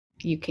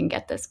you can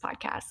get this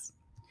podcast.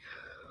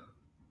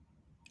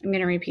 I'm going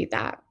to repeat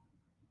that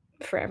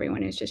for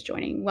everyone who's just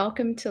joining.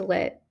 Welcome to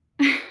Lit,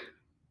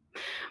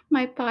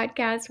 my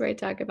podcast where I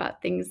talk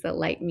about things that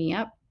light me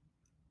up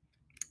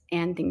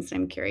and things that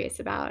I'm curious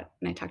about.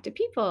 And I talk to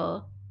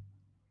people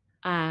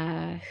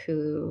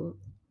who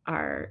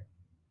are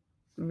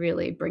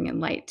really bringing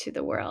light to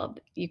the world.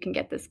 You can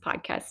get this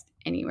podcast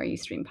anywhere you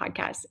stream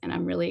podcasts. And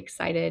I'm really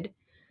excited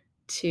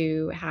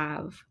to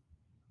have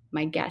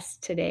my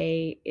guest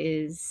today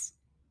is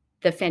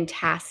the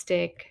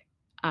fantastic,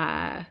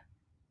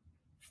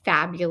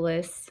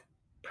 fabulous,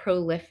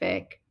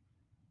 prolific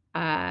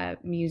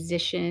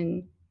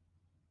musician,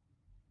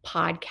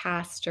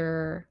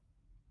 podcaster,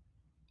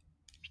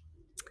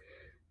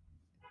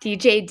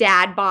 DJ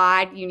Dad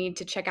Bod. You need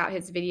to check out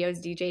his videos,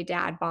 DJ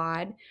Dad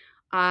Bod.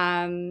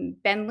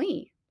 Ben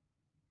Lee.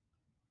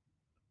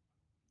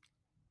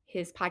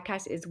 His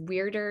podcast is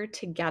Weirder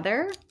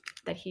Together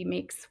that he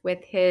makes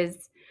with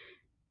his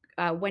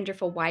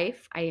wonderful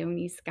wife,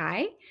 Ione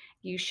Sky.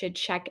 You should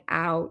check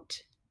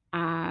out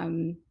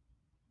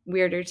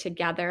Weirder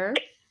Together.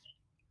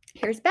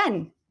 Here's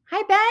Ben.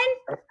 Hi,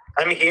 Ben.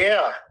 I'm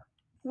here.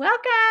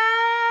 Welcome.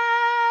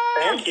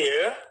 Thank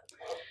you.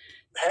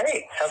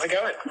 Hey, how's it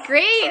going?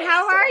 Great.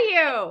 How are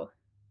you?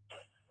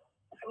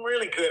 I'm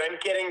really good. I'm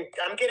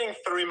getting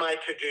through my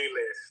to-do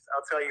list.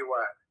 I'll tell you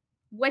what.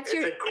 What's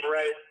It's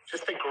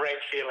just a great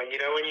feeling. You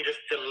know, when you're just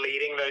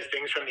deleting those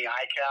things from the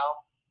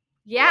iCal?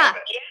 Yeah.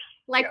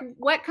 Like,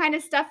 what kind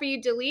of stuff are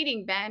you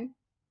deleting, Ben?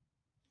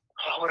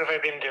 Oh, what have I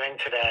been doing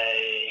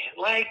today?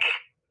 Like,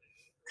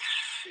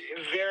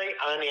 very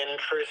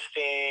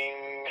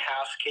uninteresting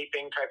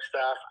housekeeping type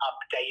stuff,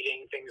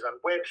 updating things on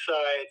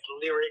websites,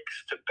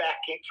 lyrics for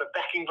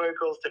backing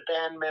vocals to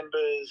band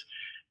members,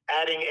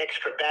 adding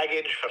extra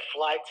baggage for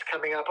flights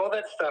coming up, all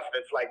that stuff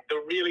that's like the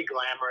really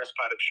glamorous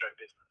part of show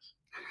business.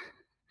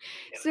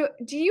 So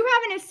do you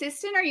have an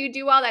assistant or you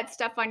do all that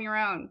stuff on your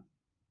own?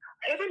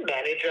 I have a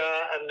manager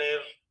and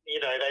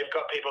they've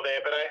got people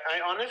there, but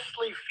I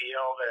honestly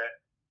feel that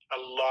a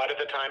lot of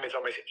the time it's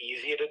almost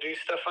easier to do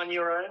stuff on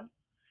your own.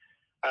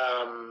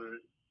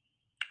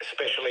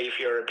 Especially if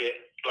you're a bit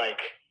like,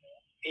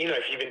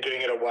 if you've been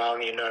doing it a while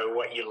and you know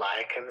what you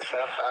like and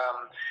stuff.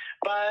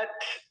 But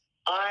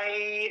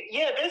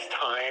there's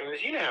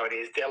times, you know how it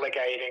is,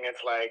 delegating.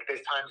 It's like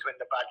there's times when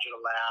the budget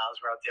allows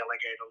where I'll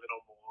delegate a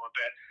little more,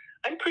 but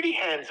I'm pretty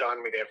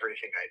hands-on with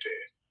everything I do.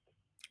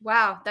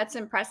 Wow, that's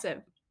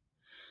impressive.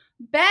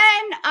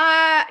 Ben,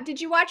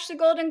 did you watch the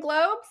Golden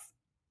Globes?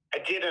 I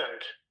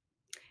didn't.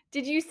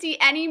 Did you see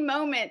any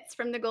moments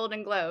from the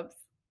Golden Globes?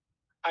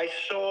 I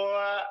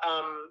saw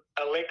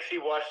Alexi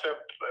Wasser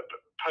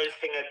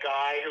posting a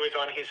guy who was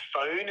on his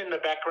phone in the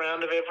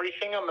background of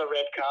everything on the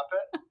red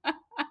carpet.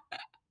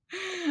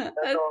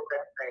 That's all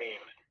I've seen.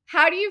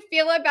 How do you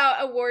feel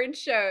about award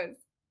shows?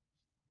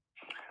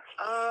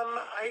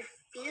 I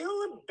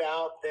feel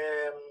about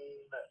them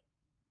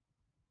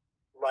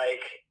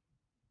like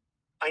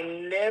I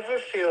never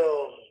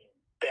feel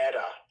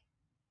better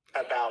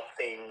about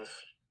things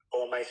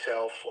or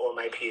myself or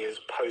my peers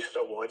post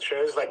award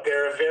shows. Like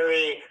they're a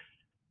very,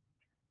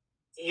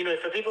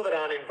 for people that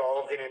aren't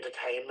involved in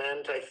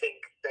entertainment, I think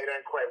they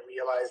don't quite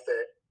realize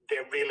that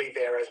they're really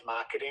there as a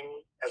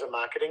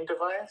marketing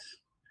device.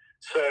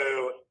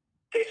 So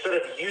they're sort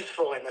of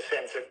useful in the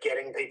sense of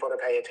getting people to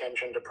pay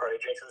attention to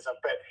projects and stuff.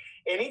 But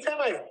anytime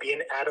I've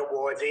been at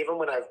awards, even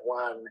when I've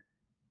won,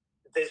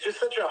 there's just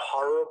such a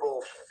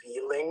horrible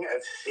feeling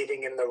of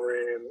sitting in the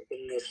room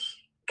in this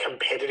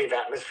competitive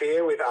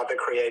atmosphere with other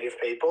creative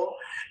people.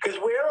 Because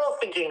we're all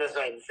thinking the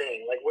same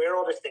thing. Like, we're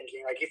all just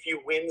thinking, like, if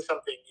you win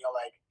something, you're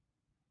like,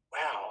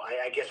 wow,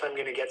 I guess I'm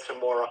going to get some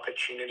more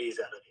opportunities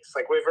out of this.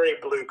 Like, we're very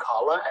blue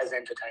collar as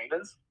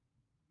entertainers.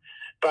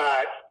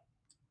 But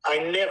I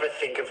never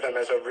think of them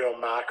as a real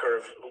marker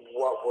of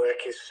what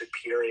work is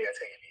superior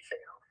to anything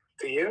else.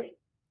 Do you?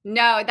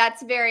 No,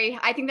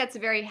 I think that's a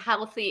very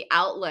healthy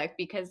outlook,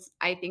 because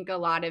I think a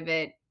lot of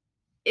it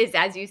is,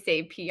 as you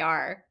say,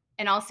 PR,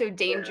 and also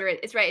dangerous.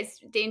 Yeah. It's right. It's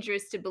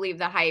dangerous to believe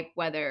the hype,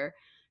 whether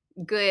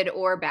good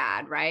or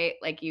bad, right?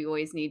 Like, you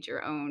always need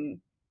your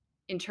own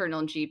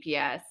internal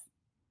GPS.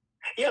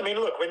 Yeah, I mean,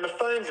 look, when the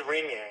phone's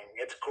ringing,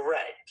 it's great.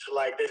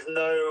 Like, there's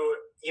no,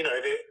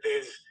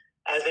 there's,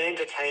 as an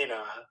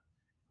entertainer,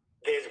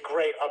 there's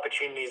great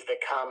opportunities that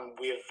come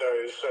with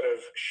those sort of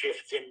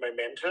shifts in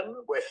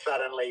momentum where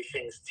suddenly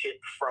things tip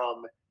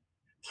from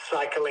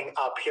cycling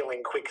uphill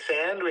in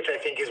quicksand, which I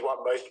think is what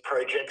most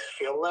projects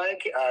feel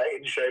like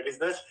in show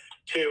business,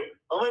 to,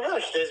 oh my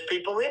gosh, there's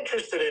people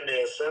interested in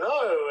this, and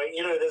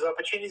there's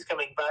opportunities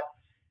coming. But,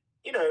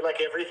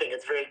 like everything,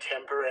 it's very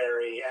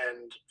temporary.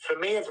 And for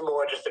me, it's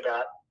more just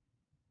about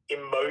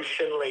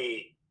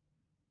emotionally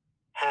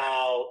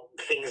how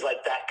things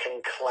like that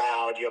can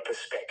cloud your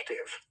perspective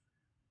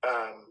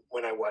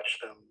when I watch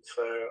them.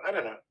 So I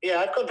don't know. Yeah,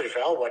 I've gone through it.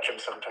 I'll watch them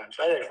sometimes.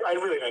 I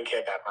really don't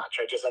care that much.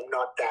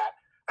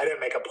 I don't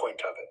make a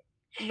point of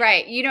it.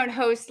 Right. You don't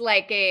host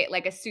like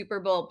a Super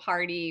Bowl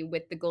party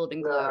with the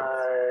Golden Globes.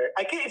 No.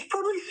 It's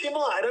probably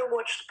similar. I don't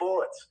watch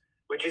sports,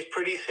 which is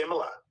pretty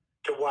similar.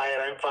 to why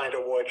I don't find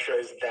award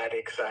shows that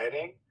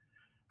exciting.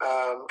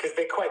 Because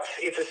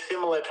it's a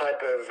similar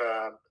type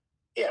of,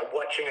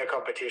 watching a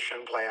competition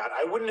play out.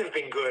 I wouldn't have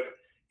been good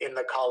in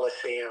the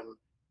Colosseum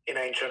in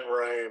ancient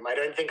Rome. I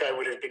don't think I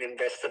would have been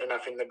invested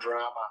enough in the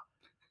drama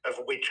of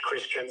which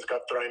Christians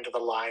got thrown to the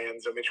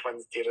lions and which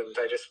ones didn't.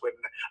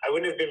 I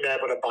wouldn't have been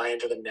able to buy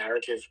into the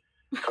narrative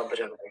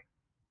competently.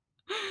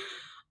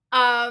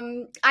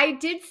 I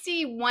did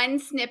see one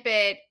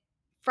snippet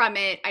from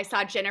it. I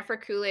saw Jennifer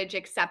Coolidge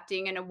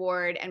accepting an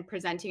award and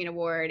presenting an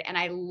award, and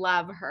I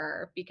love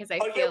her because I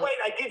feel.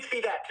 I did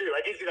see that too.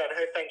 I did see that,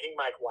 her thanking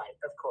Mike White,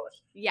 of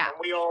course. Yeah. And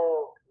we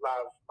all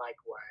love Mike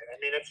White. I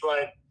mean, it's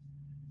like,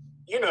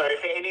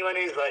 if anyone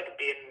who's like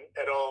been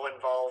at all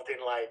involved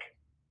in like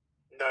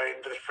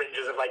known the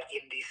fringes of like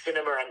indie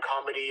cinema and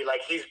comedy,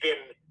 like he's been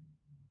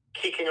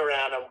kicking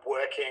around and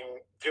working,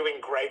 doing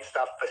great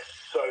stuff for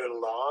so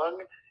long.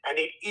 And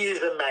it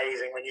is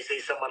amazing when you see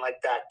someone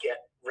like that get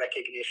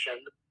recognition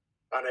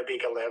on a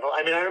bigger level.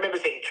 I mean, I remember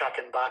seeing Chuck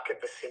and Buck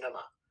at the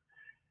cinema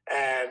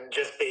and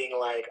just being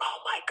like, oh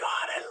my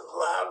God, I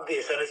love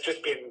this. And it's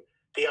just been,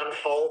 the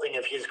unfolding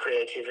of his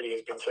creativity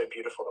has been so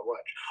beautiful to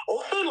watch.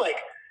 Also, like,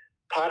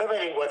 part of, I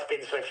think, what's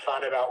been so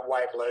fun about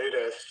White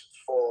Lotus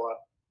for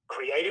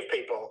creative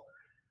people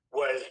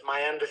was,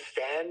 my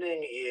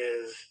understanding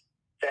is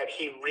that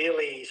he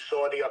really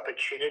saw the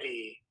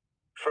opportunity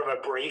from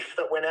a brief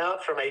that went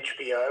out from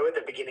HBO at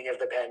the beginning of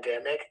the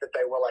pandemic, that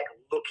they were like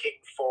looking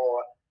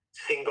for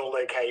single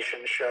location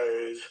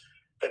shows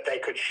that they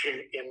could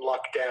shoot in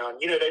lockdown.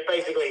 They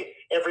basically,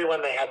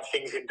 everyone they had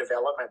things in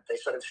development, they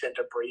sort of sent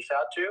a brief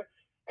out to,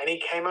 and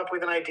he came up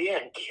with an idea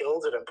and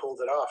killed it and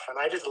pulled it off. And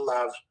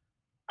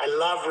I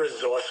love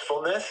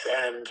resourcefulness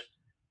and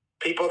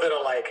people that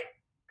are like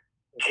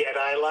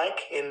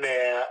Jedi-like in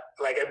their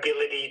like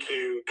ability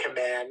to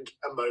command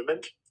a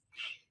moment.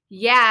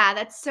 Yeah,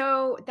 that's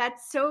so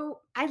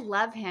I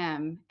love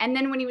him. And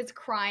then when he was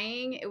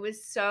crying, it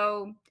was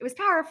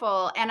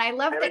powerful. And I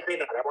love that.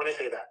 I want to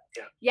see that.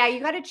 Yeah. Yeah,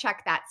 you got to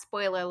check that.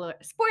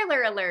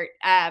 Spoiler alert.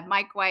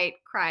 Mike White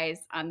cries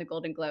on the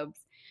Golden Globes.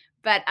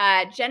 But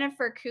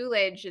Jennifer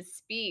Coolidge's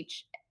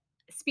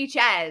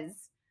speeches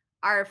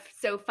are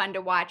so fun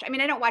to watch. I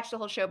mean, I don't watch the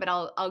whole show, but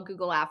I'll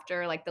Google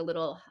after like the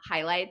little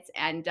highlights.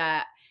 And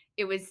I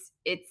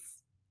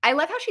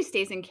love how she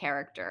stays in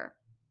character.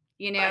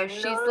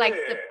 She's like,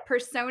 the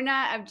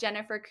persona of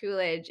Jennifer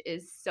Coolidge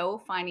is so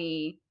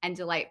funny and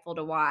delightful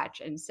to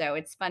watch. And so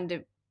it's fun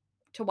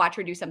to watch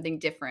her do something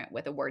different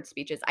with award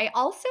speeches. I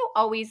also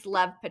always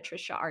love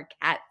Patricia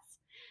Arquette's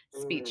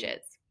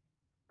speeches.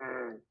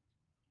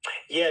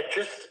 Yeah,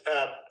 just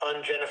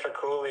on Jennifer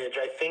Coolidge,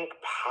 I think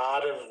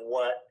part of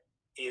what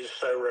is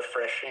so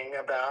refreshing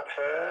about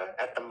her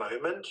at the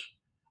moment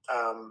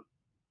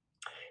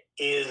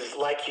is,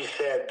 like you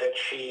said, that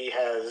she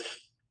has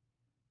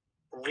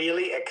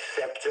really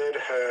accepted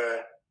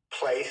her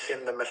place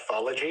in the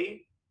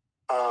mythology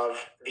of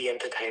the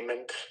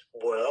entertainment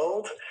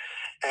world.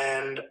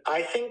 And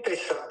I think there's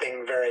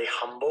something very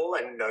humble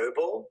and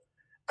noble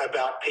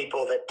about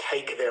people that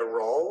take their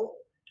role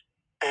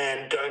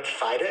and don't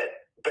fight it,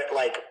 but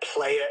like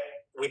play it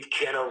with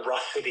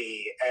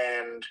generosity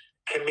and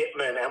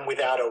commitment and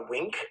without a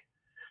wink.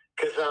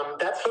 Because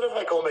that's sort of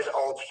like almost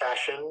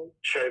old-fashioned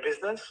show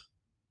business,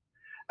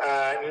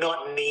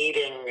 not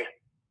needing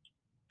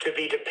to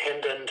be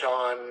dependent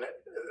on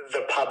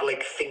the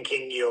public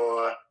thinking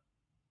you're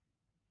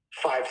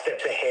 5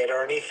 steps ahead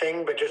or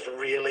anything, but just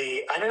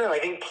really, I don't know, I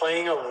think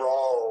playing a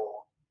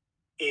role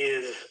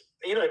is,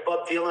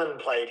 Bob Dylan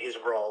played his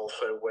role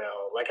so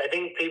well. Like, I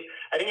think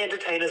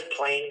entertainers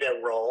playing their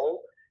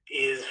role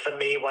is, for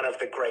me, one of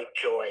the great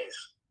joys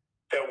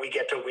that we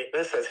get to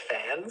witness as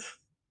fans.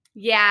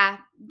 Yeah,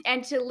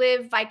 and to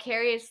live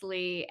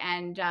vicariously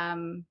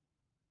and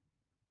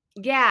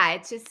yeah,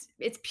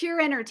 it's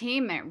pure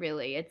entertainment,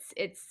 really. It's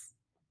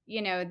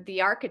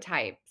the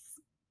archetypes.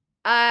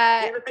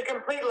 There's a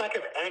complete lack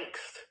of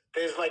angst.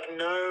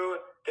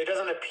 There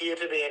doesn't appear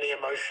to be any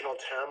emotional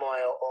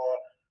turmoil or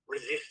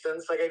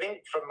resistance. Like, I think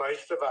for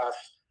most of us,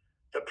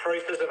 the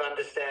process of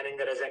understanding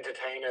that as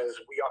entertainers,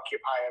 we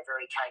occupy a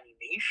very tiny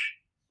niche.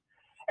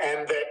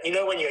 And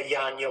that, when you're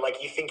young,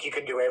 you think you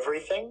can do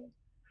everything.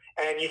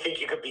 And you think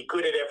you could be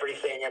good at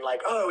everything, and like,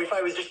 oh, if I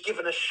was just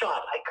given a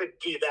shot, I could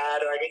do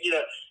that, or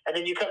and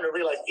then you come to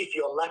realize, if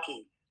you're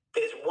lucky,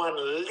 there's one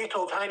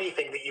little tiny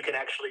thing that you can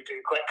actually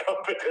do quite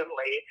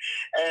competently,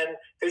 and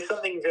there's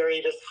something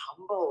very just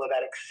humble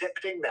about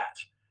accepting that,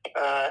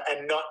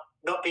 and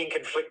not being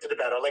conflicted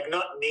about it, like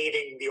not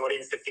needing the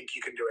audience to think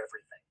you can do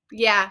everything.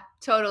 Yeah,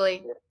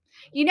 totally. Yeah.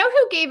 You know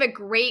who gave a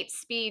great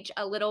speech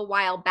a little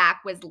while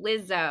back was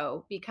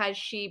Lizzo, because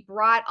she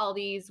brought all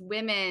these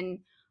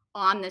women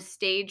on the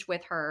stage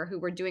with her who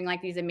were doing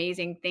like these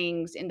amazing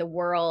things in the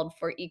world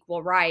for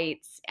equal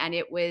rights. And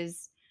it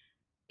was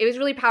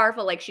really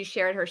powerful. Like, she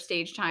shared her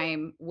stage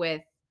time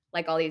with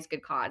like all these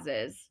good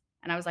causes.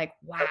 And I was like,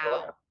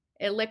 wow,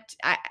 It looked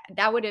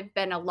that would have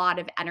been a lot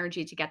of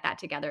energy to get that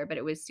together, but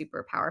it was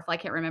super powerful. I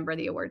can't remember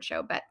the award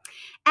show, but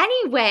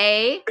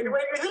anyway. But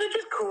wait, isn't it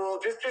just cool?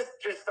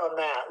 Just on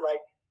that, like,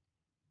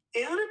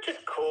 isn't it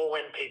just cool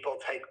when people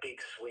take big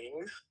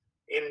swings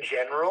in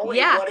general, in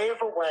Yeah.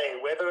 whatever way?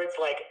 Whether it's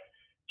like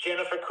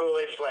Jennifer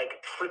Coolidge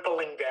like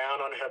tripling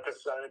down on her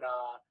persona,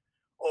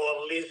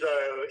 or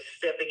Lizzo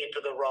stepping into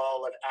the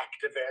role of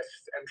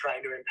activist and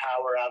trying to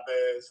empower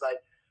others. Like,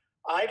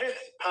 I just,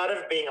 part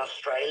of being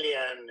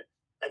Australian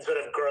and sort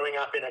of growing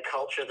up in a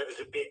culture that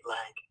was a bit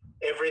like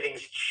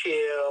everything's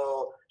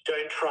chill,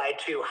 don't try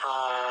too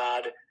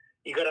hard,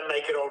 you got to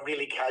make it all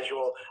really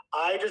casual.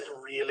 I just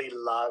really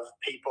love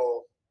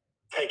people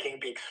taking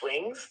big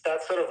swings.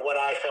 That's sort of what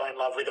I fell in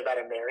love with about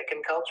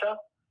American culture.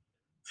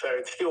 So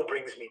it still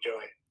brings me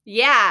joy.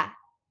 Yeah.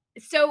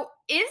 So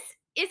is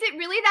it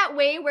really that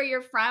way where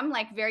you're from?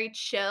 Like very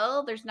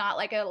chill? There's not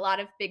like a lot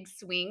of big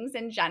swings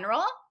in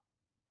general?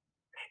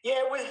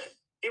 Yeah,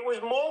 it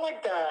was more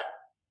like that,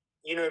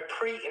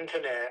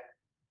 pre-internet.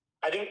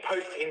 I think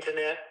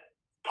post-internet,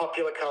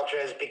 popular culture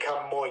has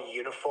become more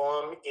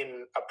uniform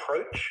in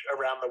approach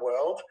around the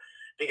world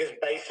because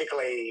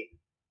basically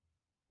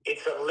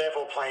it's a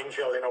level playing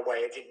field in a way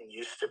it didn't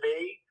used to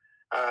be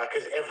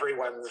because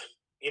everyone's,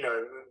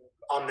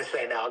 on the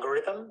same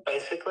algorithm,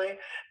 basically.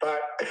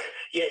 But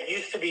yeah, it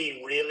used to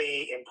be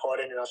really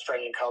important in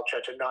Australian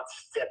culture to not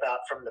step out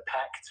from the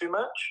pack too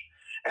much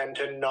and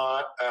to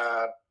not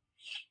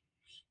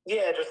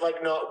just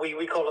like not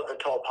we call it the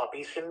tall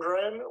poppy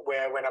syndrome,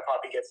 where when a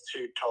poppy gets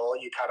too tall,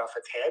 you cut off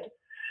its head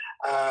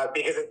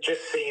because it's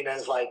just seen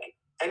as like,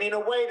 and in a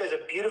way, there's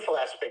a beautiful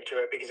aspect to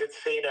it because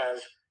it's seen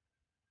as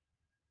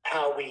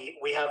how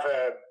we have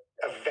a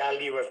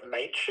value of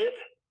mateship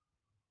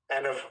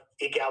and of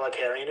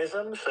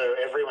egalitarianism, so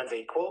everyone's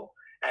equal.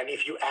 And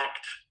if you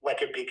act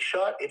like a big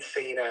shot, it's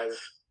seen as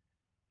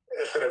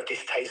sort of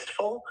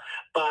distasteful.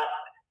 But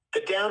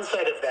the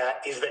downside of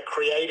that is that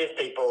creative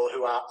people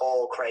who are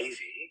all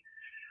crazy,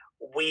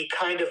 we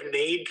kind of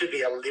need to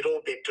be a little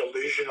bit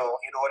delusional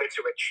in order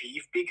to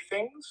achieve big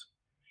things.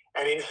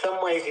 And in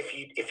some ways,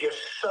 if you're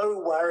so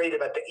worried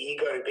about the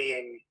ego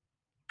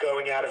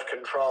going out of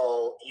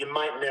control, you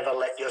might never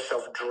let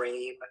yourself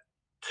dream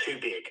too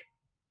big.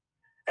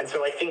 And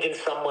so I think in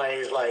some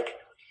ways, like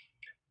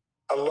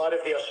a lot of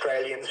the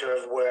Australians who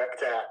have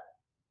worked at,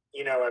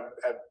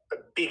 a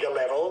bigger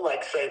level,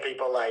 like say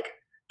people like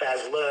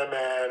Baz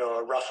Luhrmann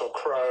or Russell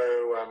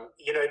Crowe,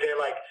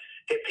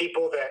 they're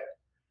people that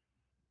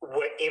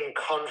were in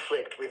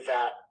conflict with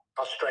that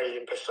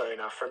Australian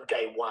persona from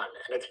day one.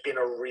 And it's been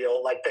a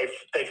real, like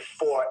they've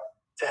fought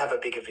to have a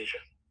bigger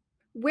vision.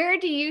 Where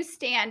do you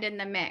stand in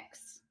the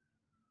mix?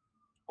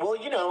 Well,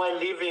 I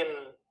live in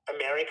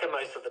America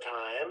most of the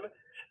time,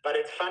 but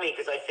it's funny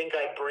because I think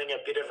I bring a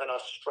bit of an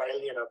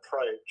Australian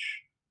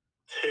approach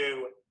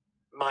to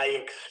my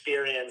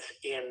experience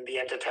in the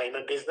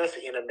entertainment business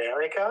in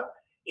America,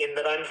 in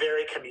that I'm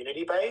very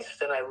community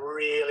based, and I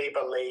really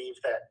believe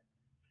that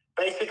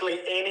basically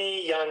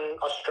any young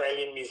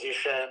Australian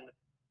musician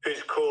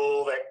who's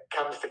cool that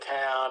comes to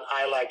town,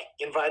 I like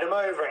invite them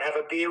over and have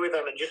a beer with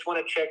them and just want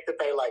to check that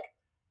they like,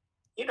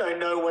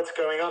 know what's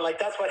going on. Like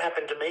that's what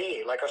happened to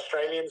me. Like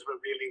Australians were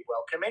really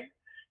welcoming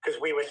because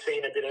we were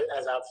seen a bit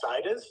as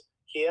outsiders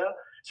here.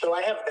 So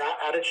I have that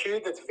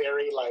attitude that's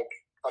very like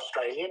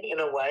Australian in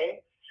a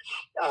way.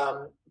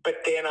 But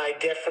then I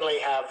definitely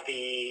have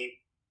the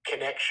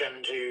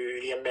connection to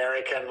the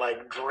American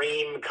like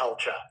dream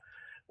culture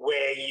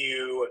where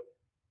you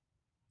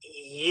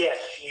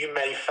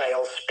may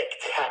fail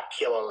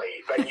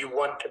spectacularly, but you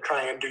want to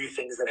try and do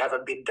things that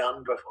haven't been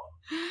done before.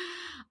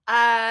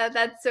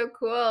 That's so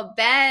cool,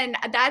 Ben.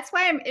 That's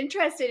why I'm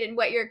interested in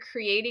what you're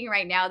creating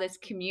right now, this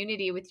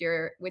community with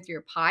your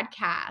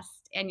podcast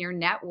and your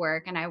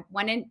network. And I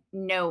want to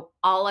know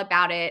all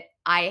about it.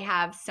 I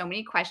have so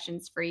many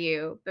questions for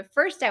you. But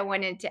first I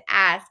wanted to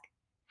ask,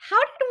 how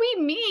did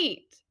we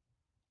meet?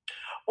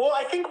 Well,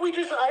 I think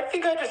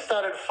I just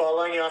started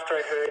following you after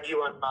I heard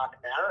you on Mark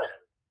Maron.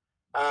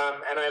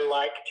 And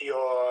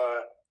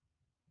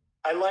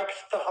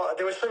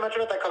there was so much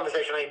about that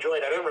conversation I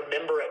enjoyed. I don't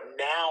remember it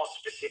now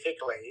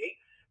specifically,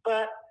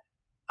 but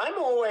I'm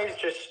always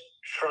just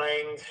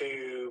trying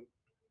to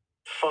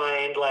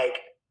find like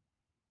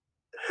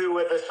who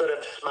are the sort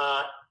of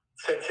smart,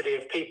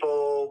 sensitive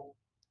people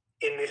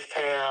in this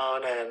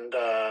town and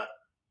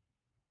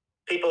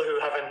people who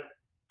haven't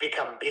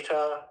become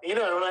bitter. You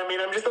know what I mean?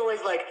 I'm just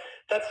always like,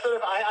 that's sort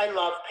of, I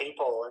love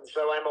people. And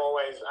so I'm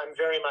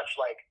very much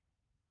like,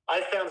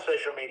 I found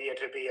social media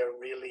to be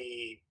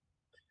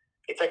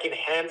it's like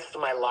enhanced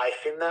my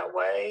life in that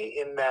way,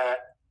 in that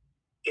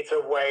it's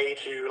a way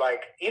to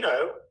like,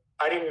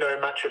 I didn't know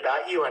much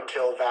about you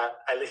until that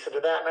I listened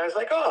to that and I was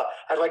like, oh,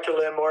 I'd like to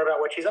learn more about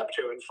what she's up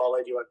to, and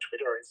followed you on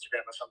Twitter or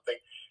Instagram or something.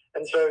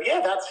 And so,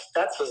 yeah,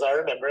 that's as I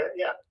remember it.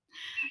 Yeah.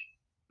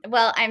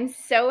 Well, I'm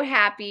so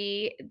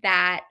happy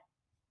that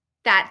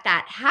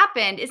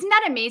happened. Isn't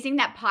that amazing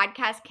that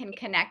podcasts can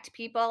connect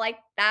people like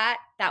that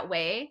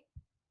way?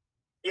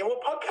 Yeah, well,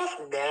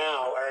 podcasts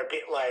now are a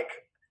bit like,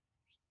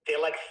 they're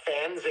like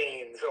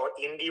fanzines or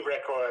indie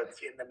records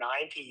in the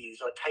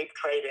 90s or tape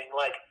trading.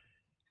 Like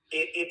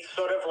it's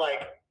sort of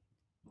like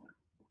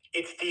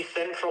it's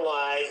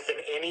decentralized and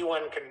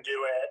anyone can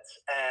do it,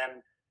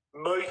 and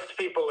most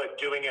people are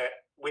doing it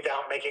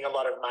without making a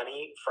lot of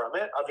money from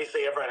it.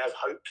 Obviously everyone has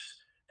hopes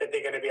that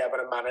they're going to be able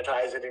to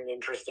monetize it in an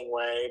interesting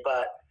way,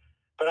 but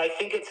I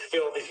think it's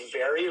still this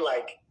very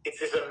like it's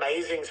this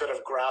amazing sort of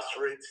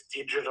grassroots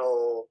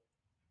digital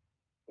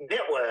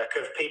network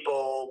of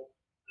people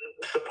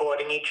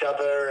supporting each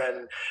other.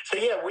 And so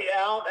yeah,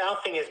 our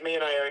thing is, me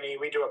and Ione,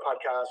 we do a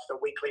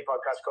weekly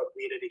podcast called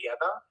Weirder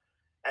Together,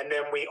 and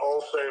then we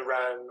also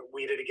run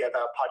Weirder Together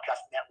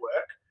Podcast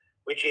Network,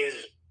 which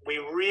is we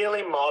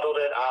really modeled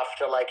it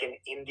after like an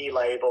indie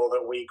label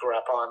that we grew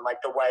up on,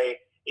 like the way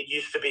it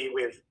used to be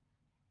with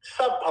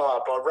Sub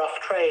Pop or Rough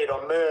Trade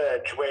or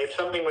Merge, where if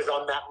something was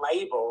on that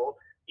label,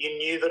 you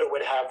knew that it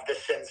would have the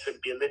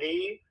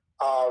sensibility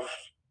of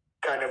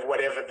kind of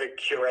whatever the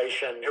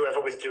curation, whoever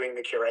was doing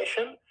the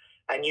curation,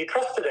 and you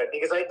trusted it.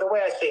 Because the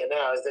way I see it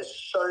now is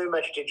there's so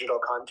much digital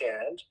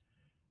content,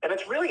 and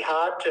it's really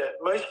hard to,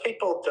 most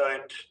people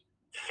don't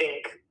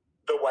think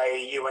the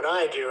way you and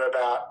I do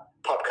about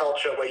pop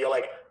culture, where you're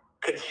like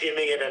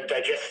consuming it and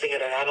digesting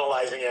it and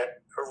analyzing it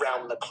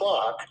around the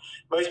clock.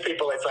 Most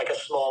people, it's like a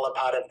smaller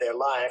part of their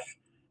life,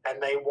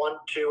 and they want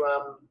to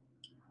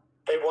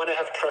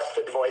have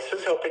trusted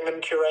voices helping them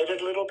curate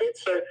it a little bit.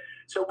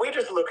 So we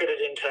just look at it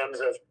in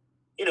terms of,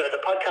 the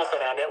podcasts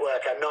on our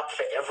network are not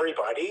for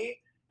everybody,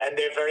 and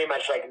they're very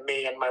much like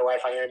me and my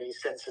wife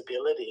Ione's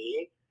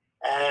sensibility,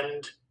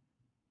 and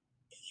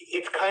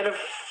it's kind of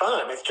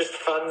fun. It's just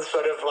fun,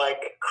 sort of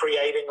like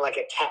creating like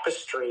a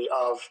tapestry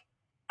of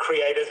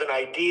creators and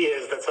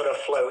ideas that sort of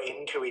flow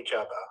into each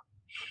other.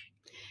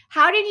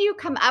 How did you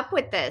come up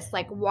with this?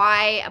 Like,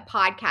 why a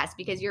podcast?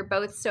 Because you're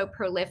both so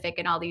prolific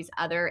in all these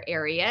other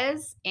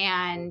areas.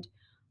 And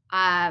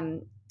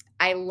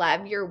I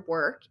love your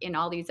work in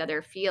all these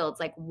other fields.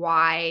 Like,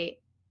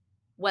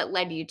 what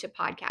led you to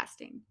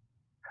podcasting?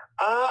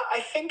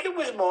 I think it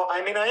was more,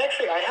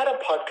 I had a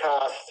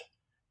podcast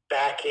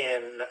back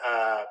in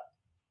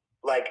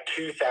like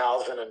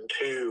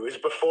 2002. It was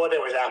before there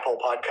was Apple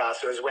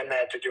Podcasts. It was when they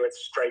had to do it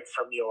straight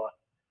from your,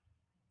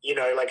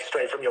 like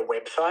straight from your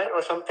website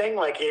or something.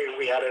 Like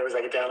we had it was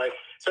like a download.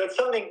 So it's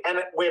something, and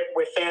we're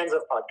fans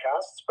of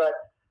podcasts, but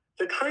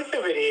the truth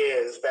of it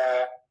is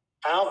that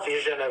our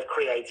vision of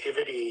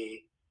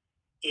creativity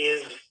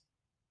is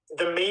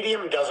the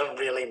medium doesn't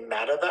really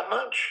matter that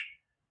much.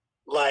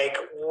 Like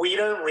we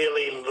don't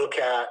really look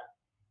at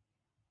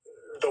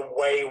the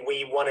way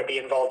we want to be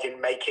involved in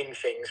making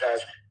things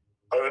as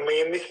only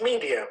in this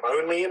medium,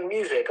 only in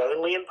music,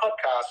 only in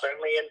podcasts,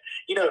 only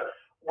in,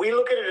 we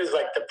look at it as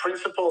like the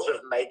principles of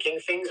making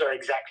things are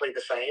exactly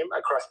the same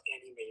across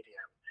any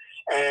medium.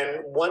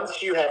 And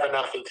once you have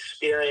enough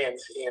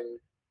experience in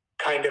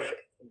kind of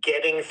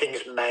getting things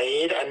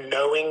made and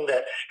knowing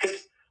that,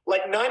 because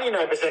like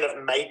 99%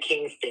 of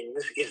making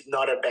things is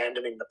not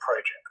abandoning the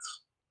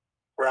projects,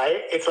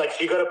 right? It's like,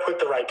 so you got to put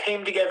the right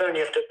team together and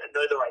you have to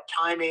know the right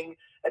timing,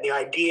 and the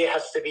idea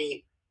has to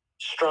be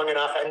strong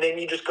enough, and then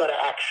you just got to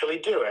actually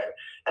do it.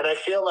 And I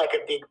feel like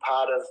a big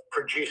part of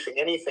producing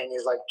anything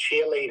is like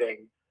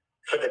cheerleading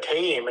for the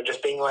team and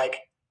just being like,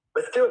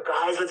 let's do it,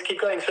 guys, let's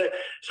keep going.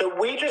 So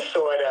we just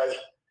saw it as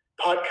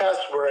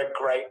podcasts were a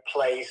great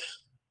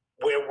place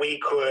where we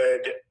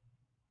could,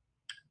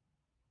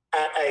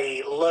 at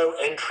a low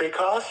entry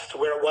cost,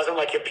 where it wasn't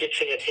like you're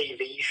pitching a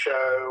TV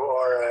show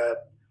or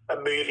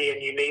a movie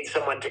and you need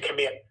someone to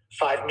commit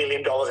 $5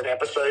 million an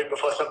episode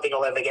before something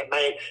will ever get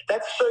made.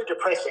 That's so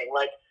depressing.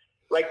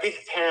 Like this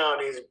town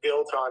is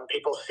built on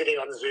people sitting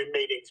on Zoom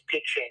meetings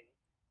pitching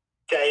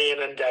day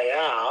in and day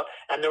out.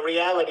 And the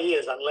reality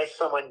is, unless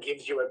someone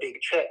gives you a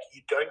big check,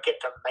 you don't get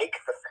to make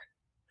the thing.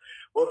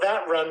 Well,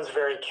 that runs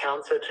very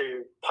counter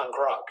to punk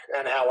rock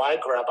and how I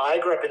grew up. I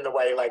grew up in the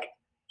way, like,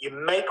 you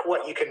make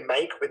what you can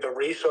make with the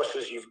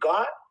resources you've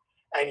got,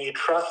 and you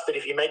trust that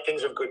if you make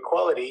things of good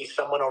quality,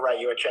 someone will write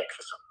you a check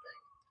for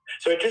something.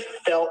 So it just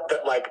felt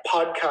that like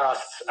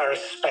podcasts are a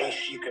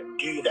space you can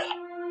do that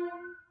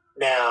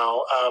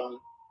now,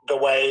 the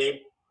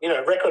way,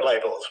 record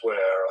labels were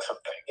or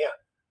something. Yeah.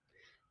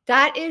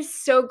 That is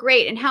so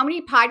great. And how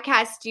many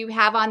podcasts do you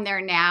have on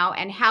there now?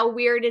 And how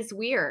weird is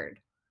weird?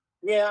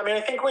 Yeah, I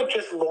think we're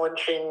just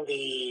launching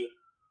the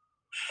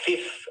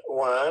 5th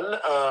one.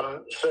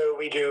 So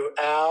we do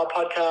our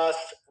podcast.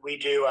 We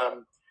do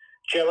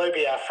Jello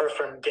Biafra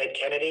from Dead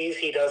Kennedys.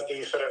 He does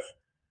these sort of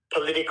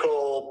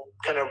political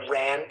kind of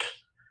rant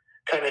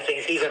kind of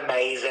things. He's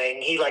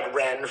amazing. He like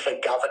ran for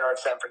governor of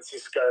San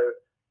Francisco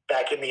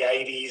back in the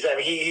 80s.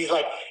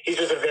 He's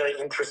just a very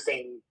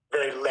interesting,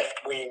 very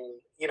left wing,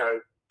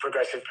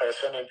 progressive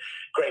person, and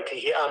great to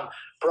hear.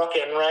 Brock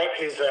Enright,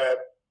 he's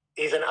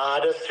an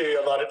artist who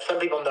some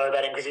people know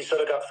about him because he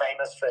sort of got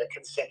famous for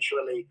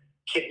consensually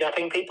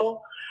kidnapping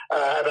people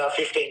about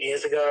 15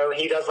 years ago.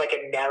 He does like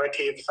a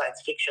narrative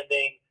science fiction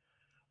thing.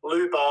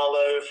 Lou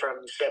Barlow from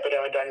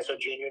Sebadoh and Dinosaur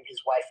Jr. and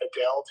his wife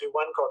Adele do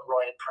one called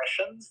Raw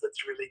Impressions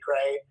that's really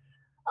great.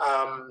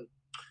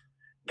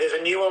 there's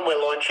a new one we're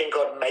launching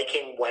called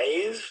Making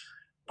Ways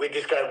with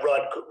this guy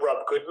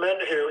Rob Goodman,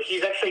 who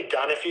he's actually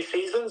done a few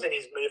seasons and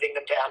he's moving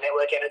them to our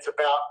network, and it's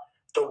about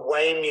the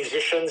way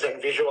musicians and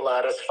visual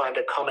artists find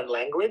a common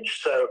language.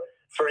 So,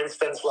 for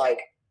instance, like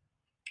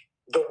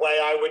the way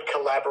I would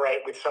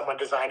collaborate with someone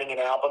designing an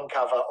album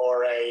cover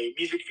or a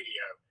music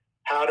video.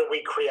 How do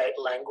we create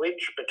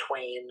language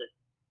between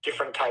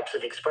different types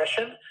of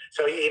expression?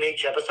 So in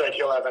each episode,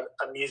 he'll have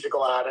a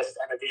musical artist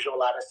and a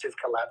visual artist who've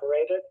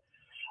collaborated.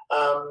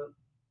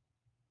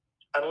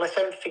 Unless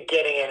I'm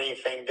forgetting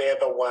anything, they're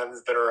the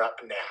ones that are up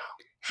now.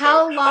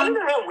 How so, long? I don't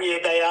know how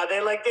weird they are.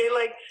 They're like,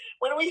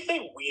 when we say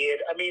weird,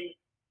 I mean,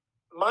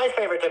 my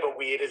favorite type of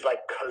weird is like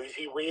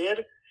cozy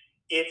weird.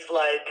 It's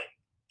like,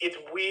 it's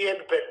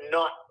weird, but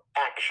not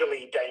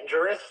actually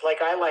dangerous.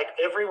 Like, I like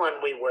everyone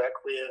we work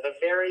with are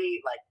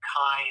very like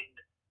kind,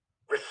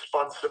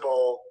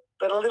 responsible,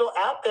 but a little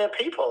out there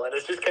people. And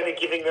it's just kind of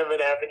giving them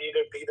an avenue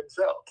to be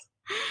themselves.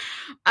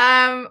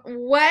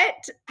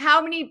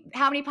 How many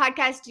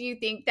podcasts do you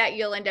think that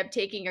you'll end up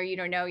taking, or you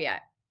don't know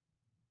yet?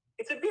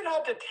 It's a bit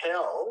hard to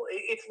tell.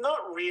 It's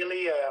not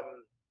really,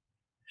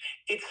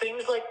 it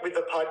seems like with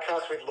the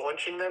podcast, with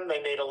launching them,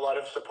 they need a lot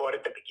of support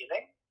at the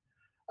beginning.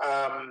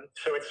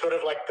 So it's sort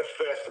of like the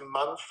first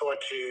month or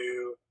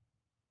two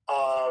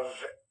of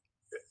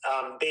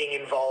being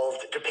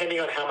involved, depending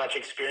on how much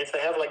experience they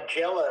have. Like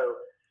Jello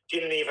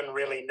didn't even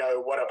really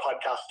know what a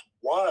podcast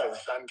was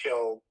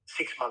until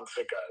 6 months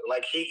ago.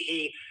 Like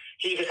he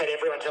just had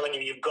everyone telling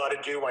him, you've got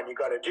to do one, you've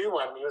got to do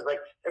one. And he was like,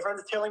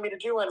 everyone's telling me to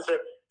do one. So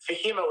for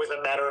him, it was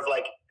a matter of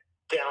like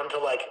down to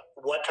like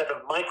what type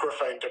of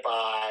microphone to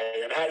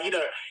buy and how,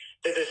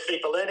 there's a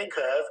steeper learning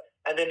curve.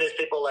 And then there's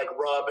people like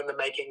Rob and the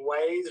Making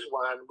Ways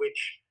one,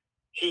 which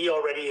he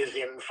already is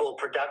in full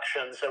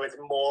production. So it's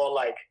more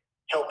like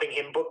helping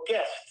him book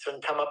guests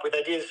and come up with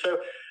ideas. So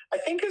I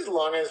think as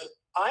long as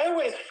I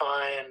always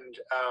find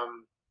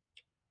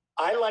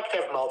I like to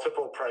have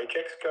multiple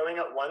projects going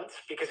at once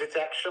because it's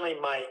actually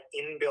my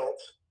inbuilt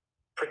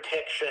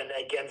protection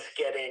against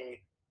getting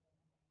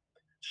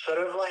sort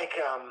of like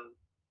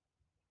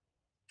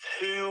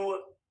too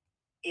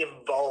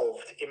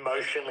involved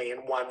emotionally in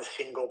one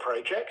single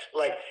project.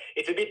 Like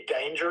it's a bit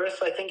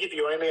dangerous. I think if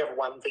you only have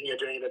one thing you're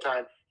doing at a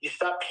time, you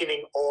start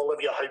pinning all of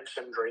your hopes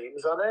and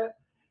dreams on it.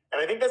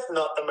 And I think that's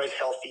not the most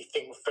healthy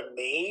thing for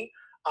me.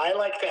 I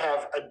like to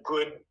have a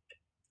good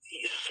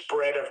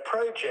spread of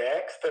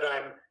projects that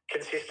I'm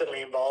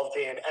consistently involved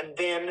in, and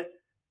then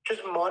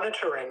just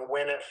monitoring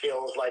when it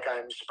feels like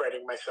I'm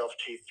spreading myself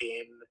too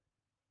thin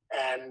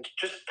and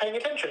just paying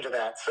attention to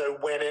that. So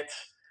when it's,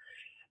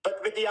 but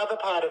with the other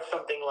part of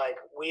something like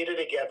Weirder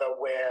Together,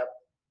 where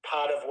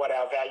part of what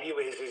our value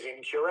is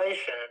in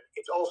curation,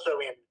 it's also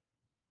in,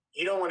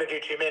 you don't want to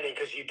do too many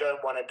because you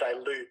don't want to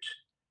dilute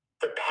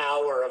the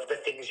power of the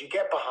things you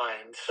get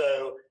behind.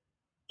 So,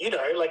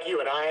 like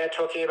you and I are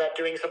talking about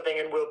doing something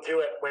and we'll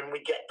do it when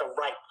we get the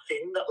right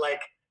thing that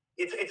like,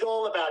 it's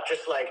all about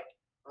just like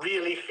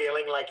really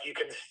feeling like you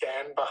can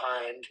stand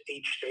behind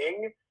each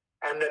thing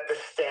and that the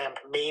stamp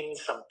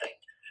means something.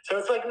 So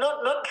it's like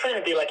not trying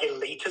to be like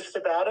elitist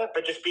about it,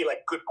 but just be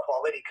like good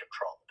quality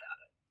control about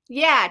it.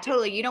 Yeah,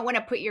 totally. You don't want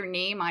to put your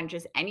name on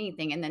just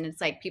anything, and then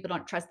it's like people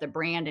don't trust the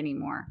brand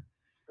anymore.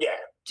 Yeah.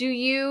 Do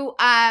you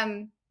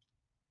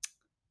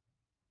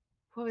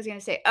what was I going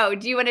to say? Oh,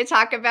 do you want to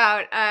talk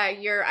about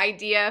your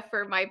idea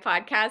for my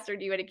podcast, or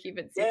do you want to keep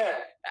it secret?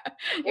 Yeah.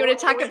 You want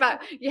to talk about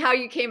how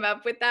you came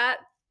up with that?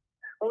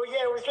 Well,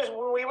 yeah, it was just,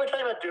 we were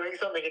talking about doing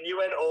something and you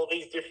had all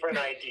these different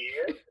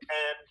ideas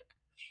and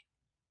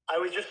I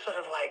was just sort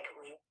of like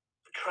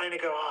trying to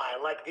go, I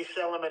like this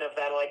element of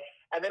that. Like,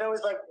 and then I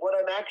was like, what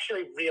I'm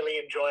actually really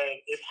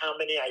enjoying is how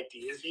many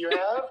ideas you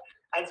have.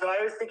 And so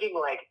I was thinking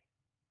like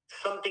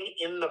something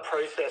in the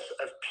process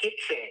of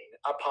pitching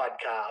a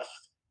podcast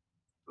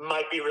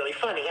might be really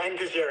funny. And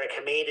because you're a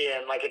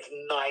comedian, like it's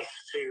nice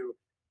to,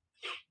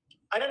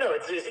 I don't know,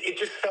 it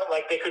just felt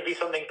like there could be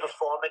something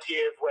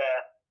performative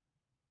where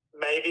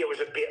maybe it was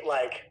a bit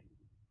like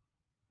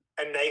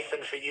a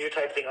Nathan For You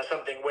type thing or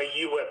something where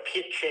you were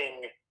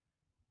pitching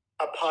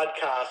a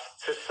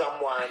podcast to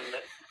someone.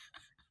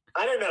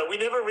 I don't know. We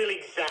never really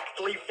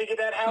exactly figured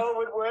out how it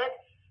would work,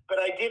 but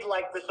I did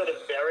like the sort of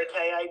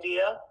verite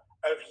idea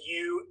of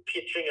you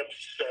pitching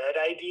absurd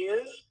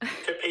ideas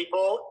to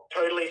people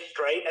totally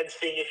straight and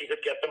seeing if you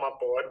could get them on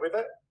board with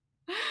it.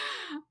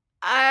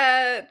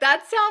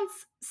 That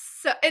sounds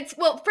so,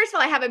 well, first of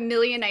all, I have a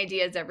million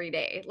ideas every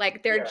day.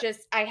 Like they're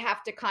just, I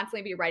have to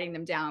constantly be writing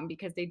them down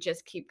because they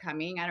just keep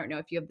coming. I don't know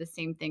if you have the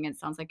same thing. It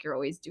sounds like you're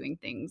always doing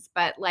things,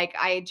 but like,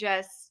 I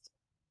just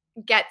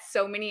get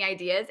so many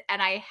ideas,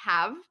 and I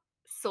have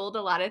sold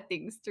a lot of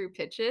things through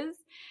pitches.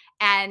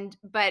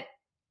 But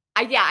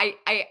I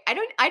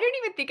don't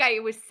even think I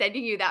was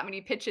sending you that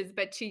many pitches,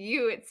 but to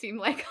you, it seemed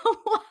like a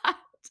lot.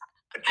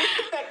 Just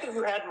the fact that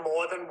you had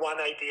more than one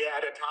idea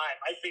at a time,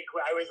 I think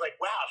I was like,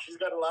 wow, she's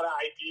got a lot of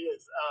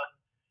ideas.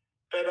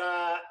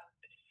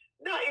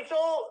 No, it's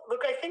all,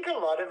 look, I think a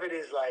lot of it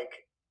is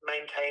like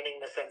maintaining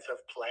the sense of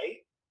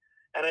play.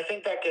 And I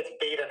think that gets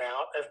beaten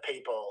out of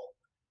people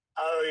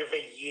over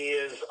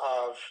years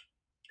of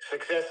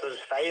successes,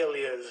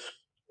 failures,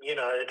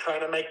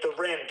 trying to make the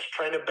rent,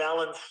 trying to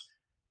balance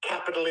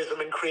capitalism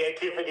and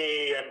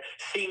creativity, and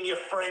seeing your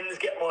friends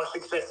get more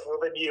successful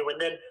than you, and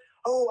then,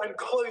 oh, I'm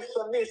close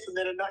on this, and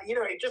then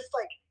it just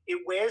like it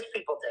wears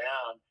people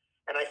down.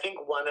 And I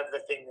think one of the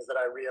things that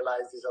I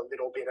realized is a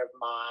little bit of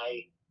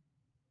my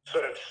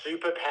sort of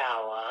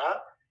superpower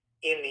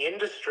in the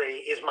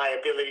industry is my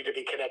ability to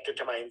be connected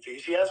to my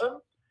enthusiasm.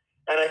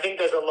 And I think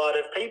there's a lot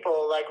of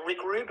people, like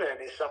Rick Rubin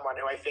is someone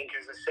who I think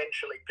has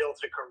essentially built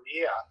a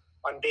career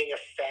on being a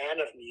fan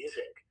of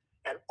music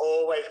and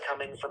always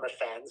coming from a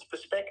fan's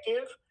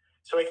perspective.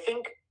 So I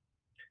think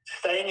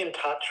staying in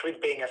touch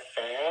with being a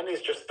fan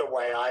is just the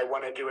way I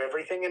want to do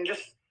everything.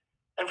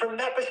 And from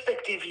that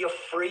perspective, you're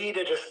free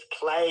to just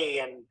play,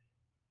 and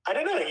I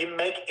don't know, you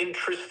make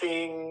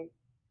interesting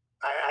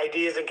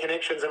ideas and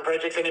connections and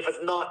projects. And if it's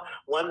not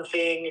one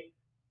thing,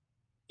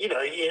 a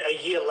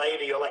year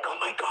later, you're like, oh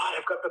my God,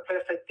 I've got the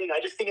perfect thing. I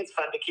just think it's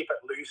fun to keep it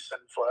loose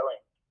and flowing.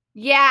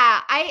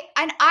 Yeah,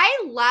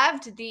 I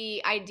loved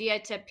the idea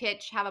to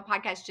have a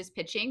podcast just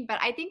pitching, but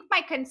I think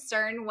my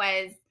concern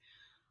was,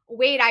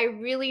 wait, I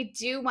really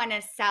do want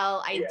to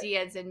sell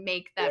ideas and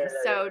make them.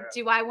 So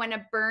do I want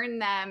to burn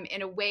them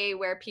in a way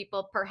where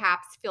people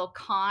perhaps feel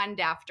conned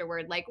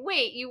afterward? Like,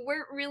 wait, you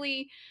weren't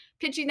really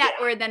pitching that,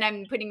 or then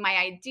I'm putting my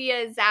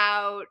ideas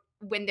out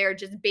when they're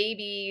just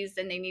babies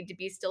and they need to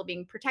be still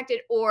being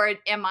protected, or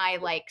am I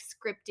like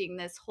scripting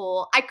this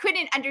whole? I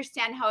couldn't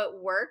understand how it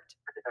worked.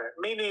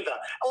 Me neither.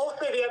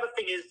 Also, the other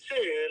thing is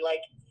too, like,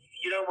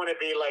 you don't want to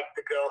be like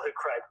the girl who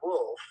cried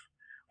wolf,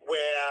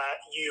 where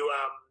you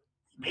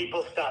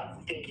people start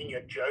thinking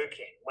you're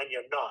joking when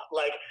you're not.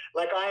 Like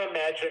I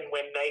imagine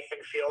when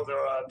Nathan Fielder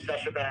or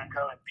Sacha Baron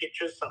Cohen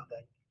pitches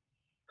something,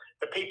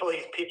 the people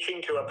he's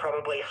pitching to are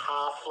probably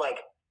half like,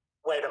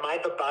 wait, am I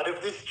the butt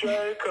of this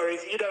joke? Or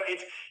is,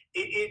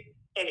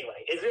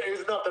 anyway, it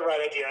was not the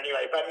right idea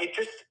anyway. But I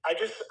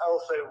just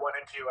also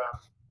wanted to,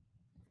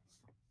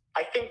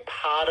 I think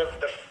part of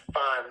the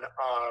fun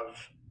of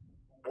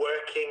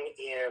working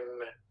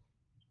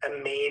in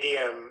a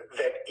medium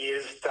that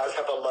does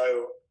have a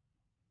low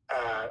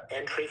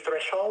entry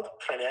threshold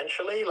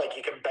financially, like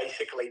you can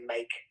basically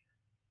make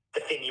the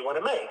thing you want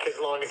to make as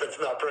long as it's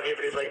not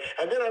prohibitive. Like,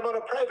 and then I'm on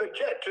a private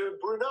jet to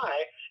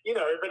Brunei,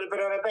 but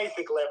on a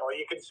basic level,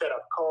 you can set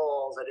up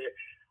calls. And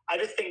I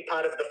just think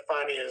part of the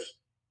fun is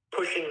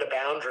pushing the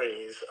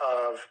boundaries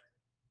of,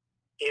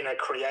 in a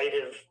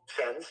creative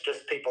sense,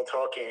 just people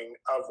talking,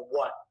 of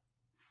what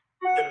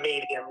the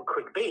medium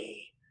could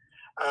be.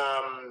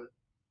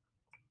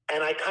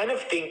 And I kind of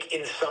think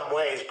in some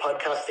ways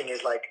podcasting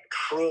is like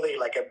truly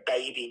like a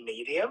baby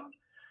medium.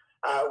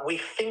 We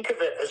think of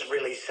it as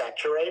really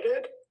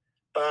saturated,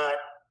 but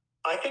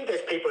I think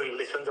there's people who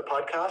listen to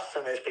podcasts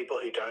and there's people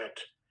who don't.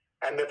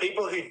 And the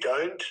people who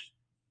don't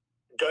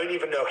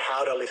even know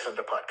how to listen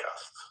to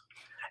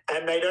podcasts.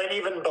 And they don't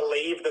even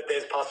believe that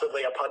there's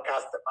possibly a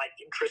podcast that might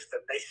interest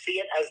them. They see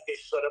it as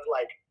this sort of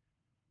like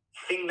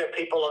thing that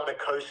people on the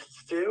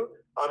coasts do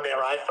on their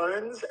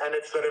iPhones, and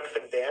it's sort of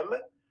for them.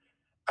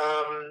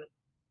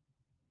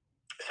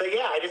 So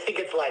yeah, I just think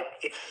it's like,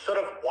 it's sort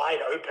of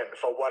wide open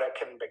for what it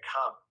can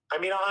become. I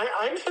mean,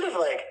 I'm sort of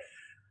like,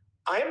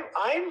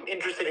 I'm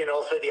interested in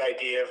also the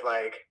idea of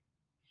like,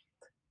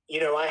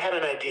 I had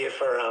an idea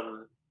for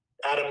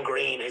Adam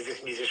Green, who's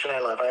this musician I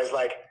love. I was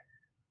like,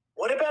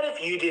 what about if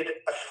you did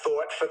a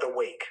thought for the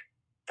week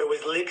that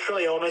was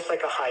literally almost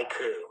like a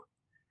haiku,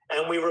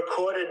 and we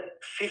recorded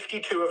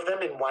 52 of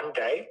them in one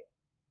day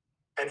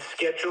and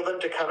scheduled them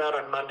to come out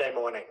on Monday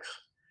mornings.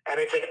 And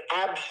it's an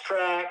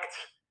abstract,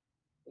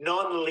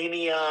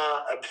 non-linear,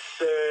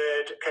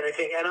 absurd kind of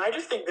thing. And I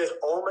just think there's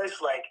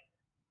almost like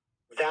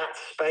that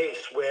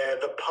space where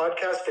the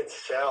podcast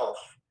itself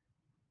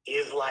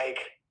is like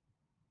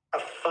a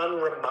fun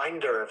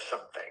reminder of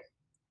something.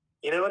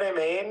 You know what I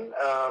mean?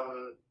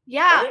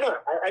 Yeah. I don't know.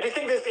 I just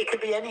think it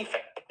could be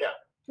anything. Yeah.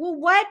 Well,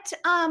 what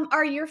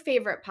are your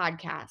favorite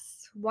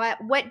podcasts? What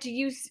do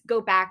you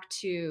go back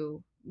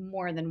to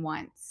more than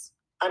once?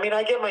 I mean,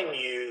 I get my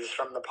news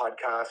from the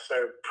podcast,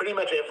 so pretty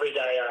much every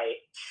day I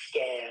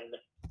scan,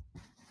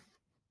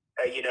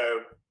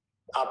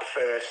 Up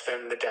First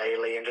and the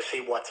Daily, and just see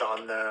what's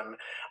on them.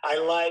 I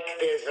like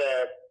there's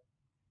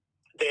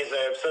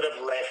a sort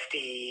of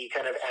lefty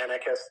kind of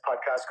anarchist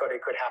podcast called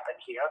It Could Happen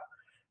Here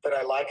that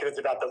I like. It's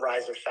about the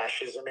rise of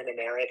fascism in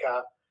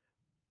America.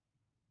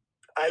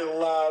 I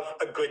love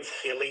a good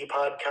silly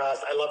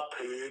podcast. I love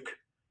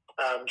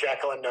Poog,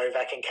 Jacqueline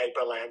Novak and Kate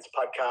Berland's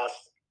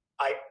podcast.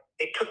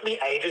 It took me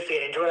ages to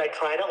get into it. I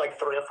tried it like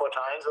 3 or 4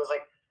 times. I was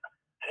like,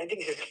 I don't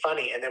think this is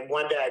funny. And then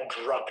one day I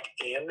dropped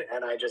in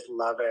and I just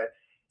love it.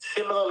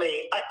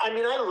 Similarly, I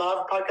mean, I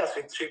love podcasts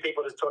with 2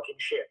 people just talking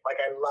shit. Like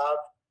I love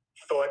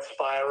Thought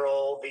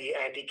Spiral, the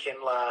Andy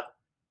Kindler,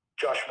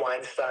 Josh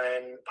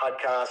Weinstein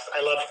podcast.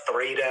 I love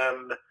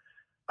Freedom.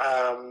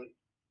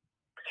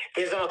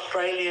 There's an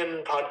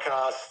Australian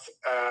podcast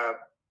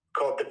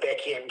called the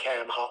Becky and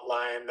Cam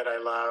Hotline that I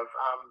love.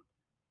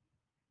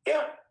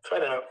 Yeah, so I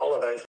don't know, all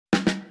of those.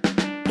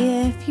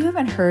 If you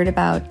haven't heard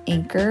about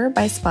Anchor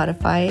by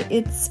Spotify,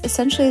 it's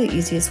essentially the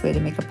easiest way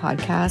to make a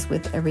podcast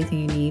with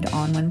everything you need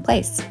on one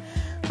place.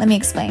 Let me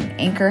explain.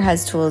 Anchor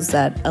has tools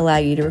that allow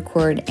you to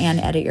record and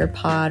edit your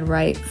pod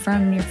right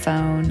from your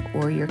phone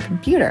or your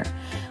computer.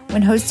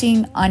 When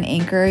hosting on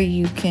Anchor,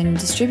 you can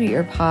distribute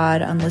your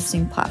pod on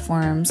listening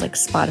platforms like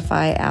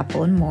Spotify,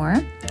 Apple, and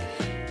more.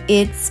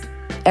 It's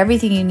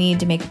everything you need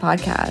to make a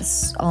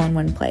podcast all in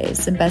one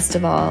place. And best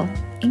of all,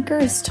 Anchor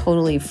is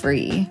totally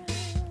free.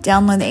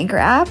 Download the Anchor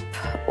app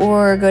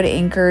or go to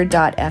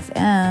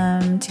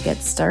anchor.fm to get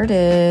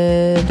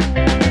started.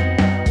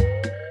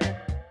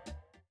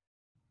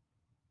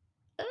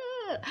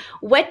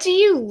 What do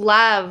you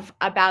love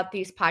about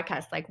these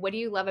podcasts? Like, what do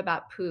you love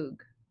about Poog?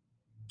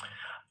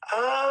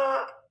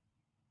 I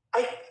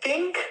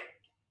think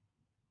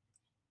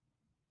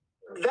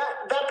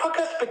that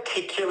podcast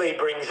particularly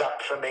brings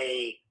up for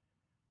me,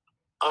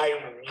 I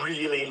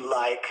really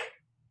like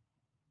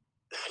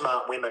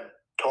smart women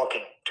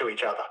talking to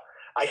each other.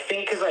 I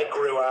think because I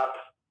grew up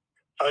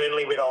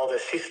only with older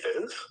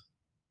sisters,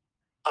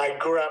 I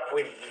grew up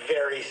with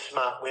very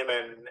smart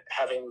women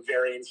having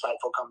very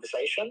insightful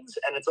conversations.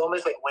 And it's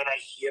almost like when I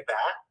hear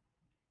that,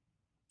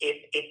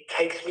 it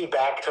takes me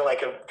back to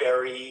like a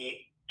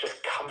very just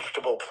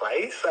comfortable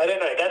place. I don't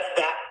know, that's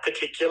that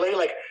particularly,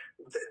 like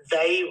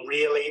they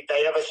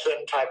have a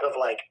certain type of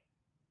like,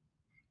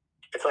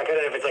 it's like, I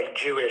don't know if it's like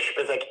Jewish,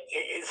 but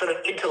it's sort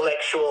of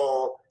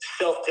intellectual,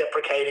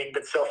 self-deprecating,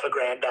 but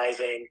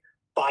self-aggrandizing,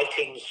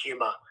 biting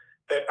humor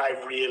that I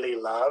really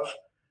love.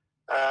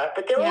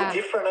 But they're all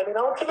different. I mean,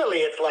 ultimately,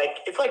 it's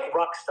like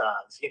rock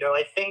stars. You know,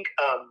 I think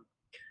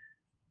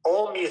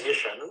all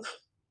musicians,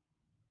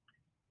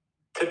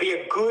 to be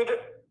a good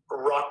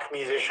rock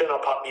musician or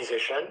pop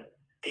musician,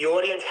 the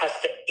audience has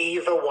to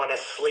either want to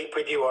sleep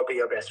with you or be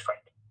your best friend.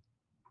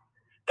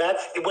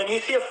 That's when you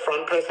see a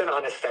front person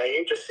on a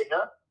stage, a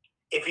singer,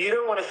 if you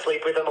don't want to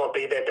sleep with them or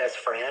be their best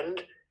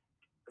friend,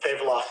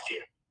 they've lost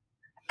you.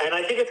 And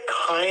I think it's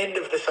kind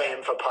of the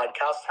same for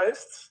podcast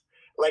hosts.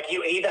 Like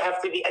you either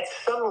have to be, at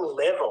some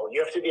level,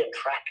 you have to be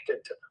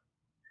attracted to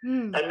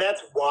them. And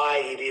that's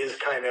why it is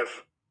kind of,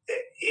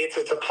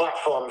 it's a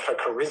platform for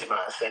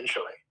charisma,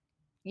 essentially.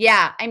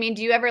 Yeah. I mean,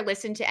 do you ever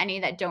listen to any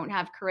that don't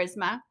have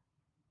charisma?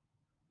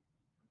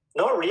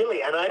 Not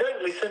really. And I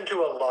don't listen to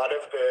a lot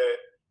of the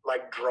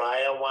like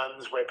drier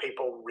ones where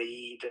people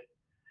read.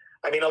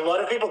 I mean, a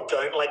lot of people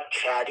don't like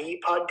chatty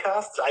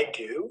podcasts. I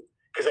do,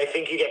 because I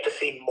think you get to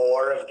see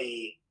more of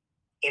the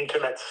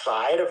intimate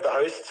side of the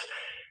hosts.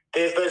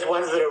 There's those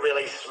ones that are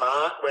really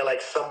smart where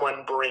like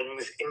someone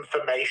brings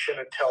information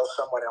and tells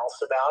someone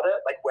else about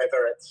it, like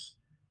whether it's,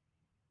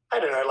 I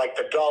don't know, like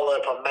the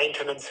dollop or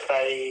maintenance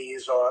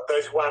phase, or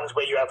those ones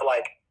where you have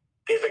like,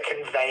 there's a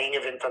conveying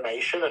of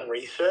information and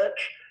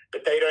research,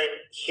 but they don't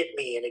hit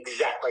me in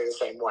exactly the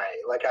same way.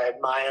 Like I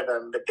admire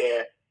them, but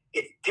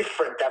it's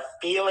different. That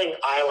feeling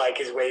I like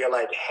is where you're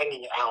like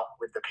hanging out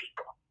with the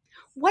people.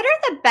 What are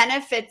the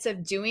benefits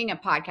of doing a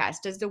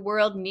podcast? Does the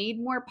world need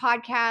more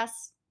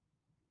podcasts?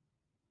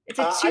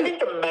 I think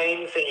the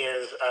main thing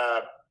is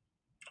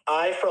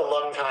I, for a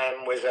long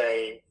time, was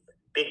a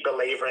big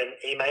believer in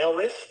email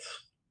lists.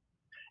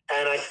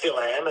 And I still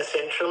am,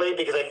 essentially,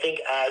 because I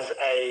think as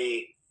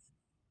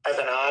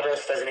an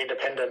artist, as an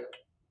independent,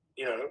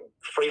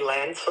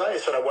 freelancer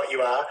is sort of what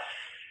you are,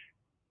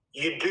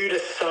 you do to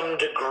some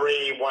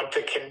degree want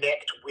to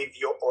connect with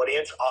your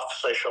audience off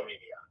social media.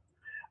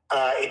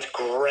 It's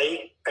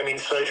great. I mean,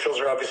 socials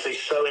are obviously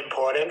so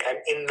important and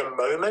in the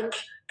moment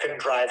can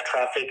drive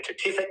traffic to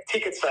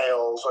ticket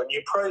sales or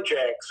new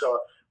projects or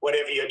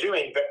whatever you're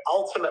doing. But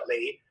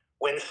ultimately,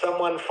 when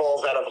someone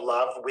falls out of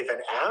love with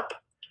an app,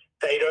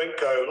 they don't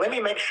go, let me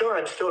make sure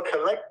I'm still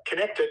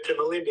connected to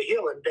Melinda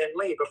Hill and Ben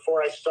Lee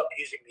before I stop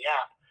using the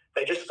app.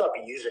 They just stop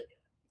using it.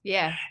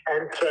 Yeah.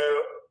 And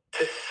so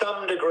to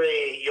some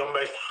degree, your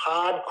most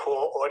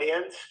hardcore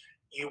audience,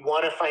 you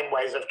want to find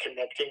ways of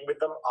connecting with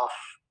them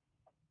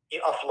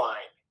offline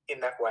in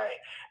that way.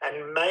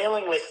 And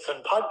mailing lists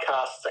and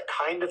podcasts are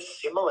kind of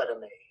similar to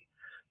me.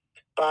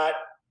 But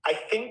I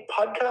think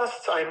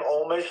podcasts, I'm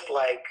almost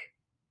like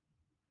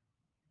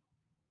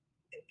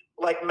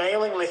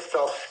mailing lists,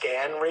 I'll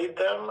scan read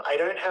them. I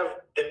don't have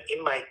them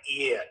in my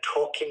ear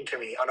talking to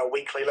me on a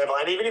weekly level.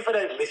 And even if I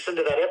don't listen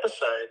to that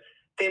episode,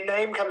 their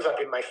name comes up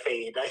in my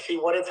feed. I see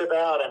what it's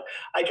about. And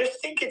I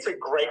just think it's a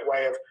great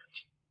way of...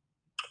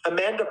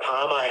 Amanda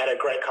Palmer, I had a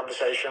great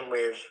conversation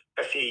with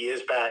a few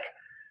years back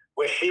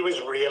where she was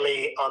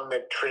really on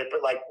the trip,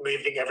 like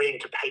moving everything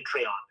to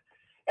Patreon.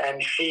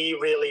 And she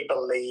really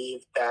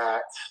believed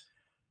that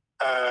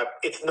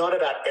it's not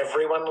about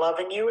everyone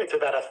loving you. It's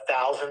about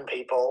 1,000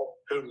 people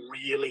who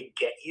really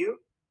get you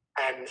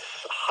and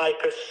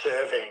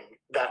hyper-serving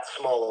that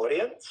small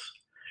audience.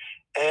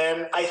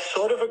 And I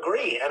sort of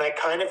agree. And I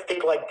kind of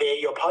think like they're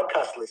your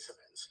podcast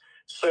listeners.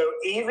 So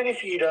even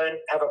if you don't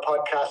have a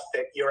podcast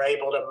that you're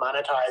able to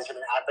monetize at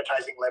an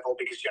advertising level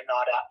because you're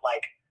not at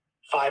like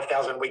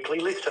 5,000 weekly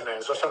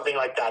listeners or something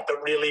like that, that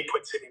really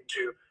puts it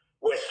into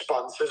where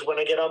sponsors want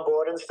to get on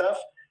board and stuff,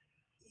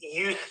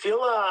 you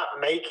still are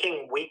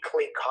making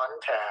weekly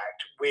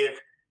contact with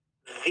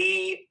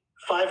the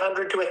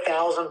 500 to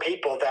 1,000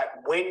 people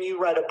that when you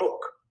write a book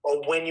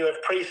or when you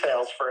have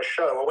pre-sales for a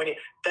show or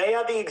they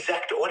are the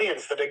exact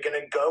audience that are going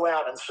to go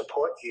out and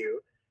support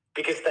you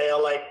because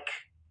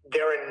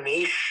they're a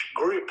niche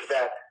group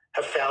that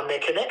have found their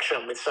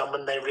connection with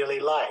someone they really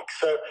like.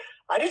 So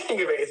I just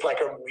think of it as like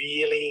a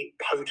really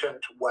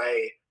potent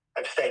way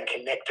of staying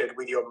connected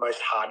with your most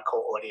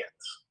hardcore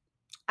audience.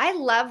 I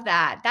love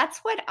that. That's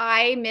what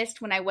I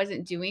missed when I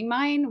wasn't doing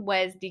mine,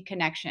 was the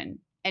connection.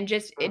 And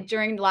just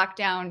during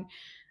lockdown,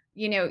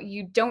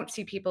 you don't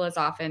see people as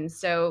often.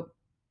 So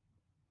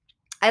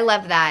I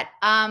love that.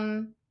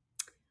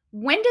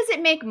 When does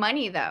it make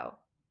money though?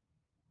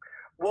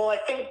 Well, I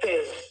think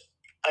there's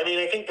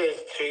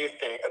two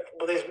things.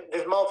 Well,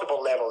 there's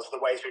multiple levels, the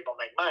ways people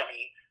make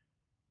money.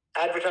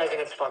 Advertising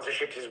and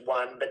sponsorships is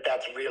one, but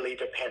that's really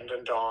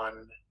dependent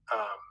on,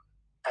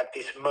 at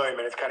this moment,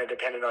 it's kind of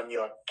dependent on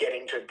your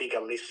getting to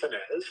bigger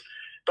listeners.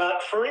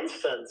 But for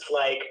instance,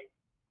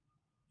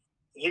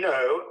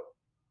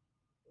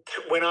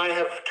 when I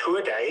have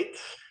tour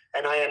dates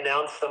and I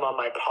announce them on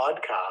my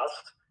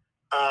podcast,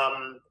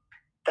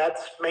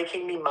 that's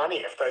making me money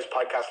if those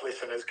podcast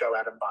listeners go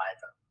out and buy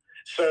them.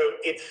 So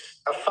it's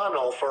a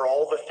funnel for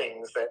all the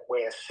things that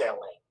we're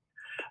selling.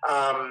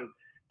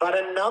 But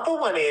another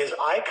one is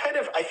I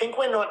think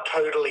we're not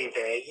totally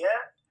there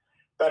yet,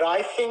 but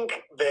I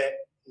think that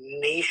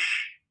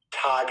niche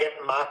target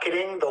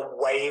marketing, the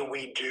way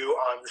we do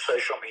on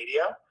social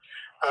media,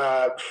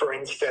 for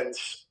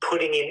instance,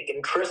 putting in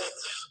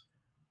interests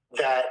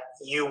that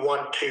you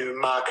want to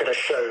market a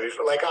show.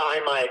 Like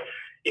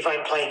if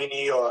I'm playing in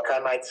New York, I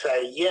might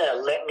say, yeah,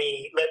 let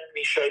me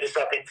show this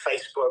up in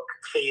Facebook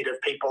feed of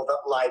people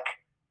that like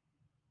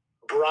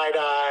Bright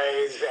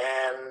Eyes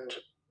and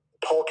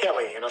Paul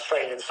Kelly, an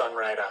Australian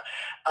songwriter.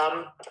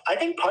 I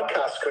think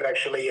podcasts could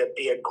actually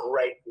be a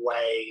great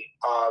way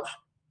of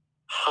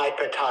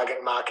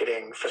hyper-target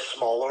marketing for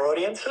smaller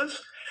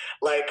audiences.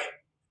 Like,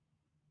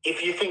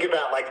 if you think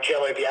about like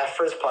Jello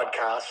Biafra's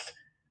podcast,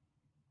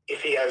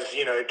 if he has,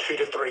 2,000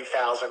 to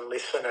 3,000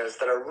 listeners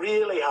that are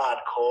really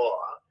hardcore,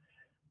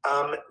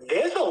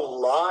 there's a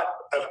lot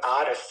of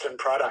artists and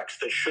products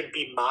that should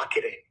be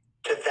marketing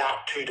to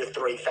that 2,000 to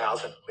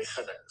 3,000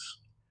 listeners.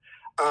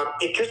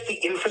 The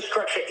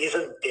infrastructure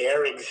isn't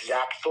there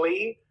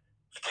exactly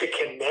to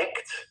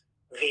connect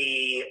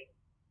the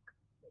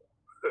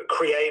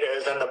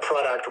creators and the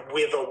product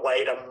with a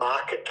way to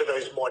market to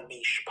those more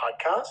niche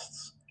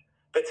podcasts.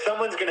 But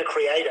someone's going to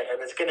create it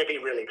and it's going to be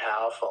really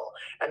powerful.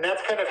 And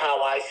that's kind of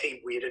how I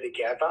see Weirder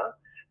Together,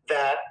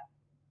 that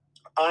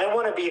I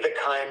want to be the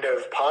kind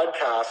of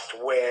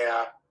podcast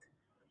where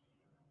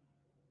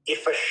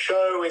if a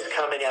show is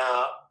coming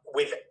out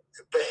with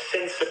the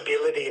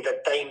sensibility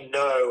that they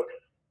know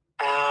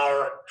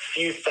our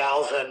few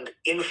thousand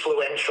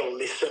influential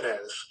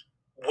listeners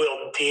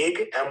will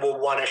dig and will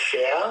want to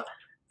share,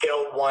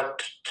 they'll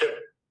want to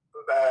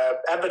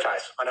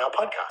advertise on our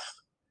podcast.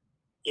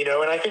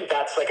 And I think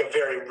that's like a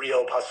very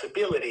real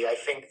possibility. I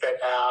think that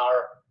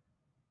our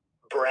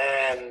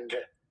brand,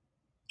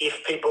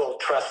 if people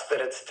trust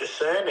that it's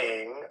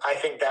discerning, I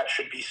think that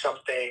should be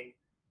something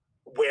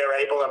we're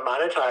able to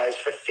monetize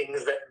for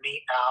things that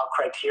meet our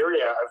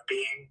criteria of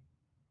being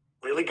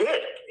really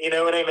good. You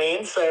know what I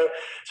mean? So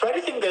I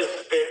do think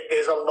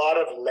there's a lot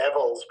of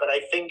levels, but I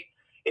think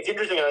it's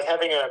interesting. I was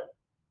having a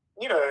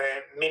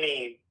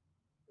mini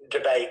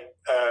debate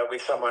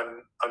with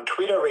someone on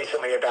Twitter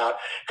recently about,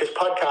 because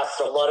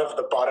podcasts, a lot of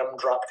the bottom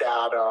dropped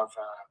out of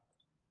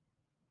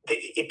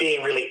it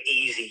being really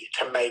easy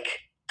to make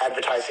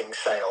advertising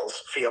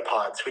sales for your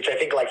pods, which I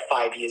think like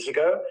 5 years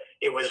ago,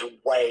 it was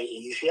way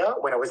easier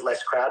when it was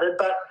less crowded.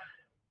 But,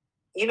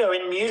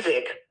 in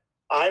music,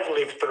 I've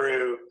lived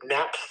through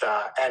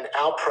Napster and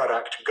our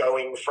product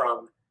going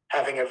from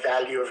having a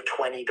value of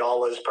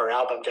 $20 per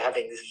album to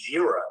having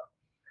zero.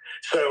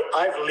 So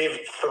I've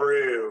lived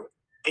through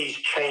these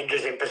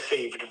changes in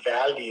perceived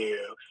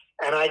value,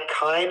 and I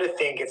kind of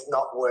think it's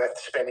not worth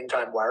spending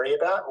time worrying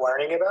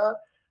about.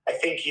 I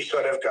think you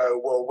sort of go,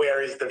 well,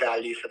 where is the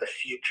value for the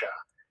future?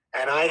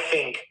 And I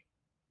think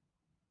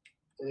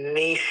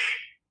niche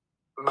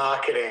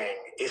marketing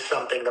is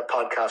something that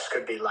podcasts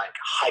could be like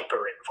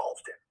hyper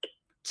involved in.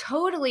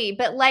 Totally.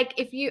 But like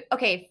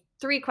okay,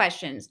 3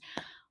 questions.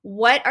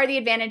 What are the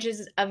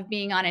advantages of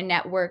being on a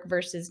network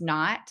versus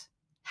not?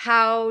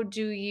 How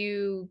do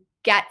you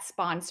get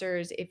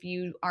sponsors if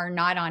you are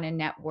not on a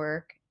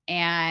network?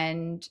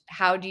 And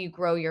how do you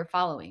grow your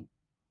following?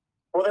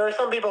 Well, there are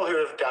some people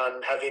who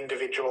have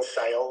individual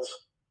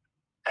sales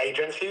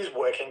agencies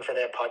working for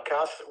their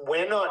podcasts.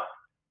 We're not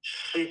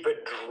super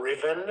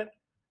driven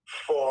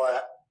for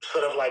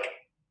sort of like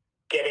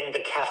getting the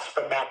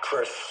Casper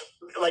mattress.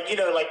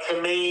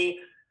 To me,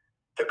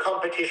 the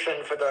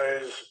competition for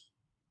those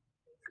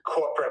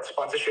corporate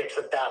sponsorships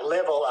at that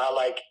level are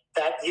like,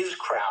 that is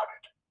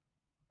crowded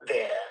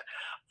there.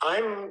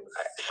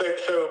 So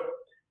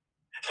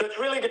it's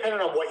really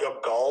dependent on what your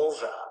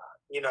goals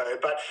are,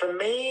 but for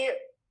me,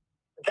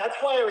 that's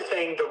why I was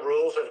saying the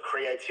rules of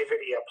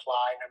creativity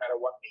apply no matter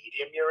what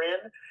medium you're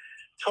in.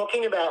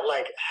 Talking about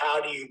like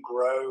how do you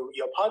grow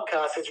your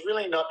podcast, it's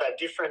really not that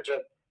different to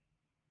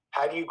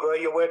how do you grow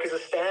your work as a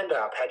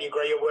stand-up? How do you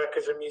grow your work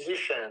as a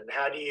musician?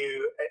 How do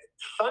you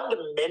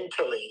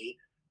fundamentally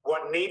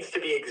what needs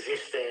to be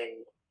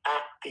existing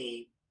at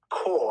the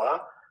core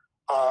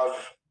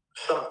of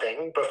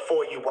something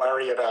before you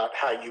worry about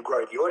how you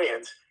grow the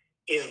audience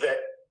is that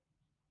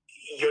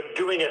you're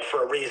doing it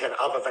for a reason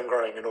other than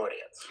growing an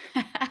audience.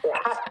 There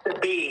has to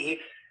be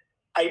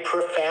a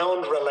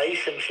profound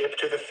relationship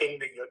to the thing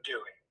that you're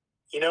doing.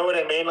 You know what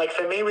I mean? Like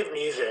for me with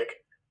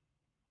music,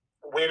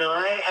 when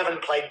I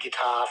haven't played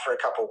guitar for a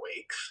couple of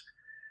weeks,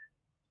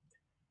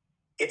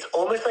 it's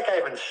almost like I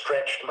haven't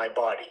stretched my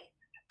body.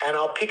 And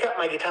I'll pick up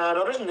my guitar and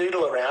I'll just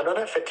noodle around on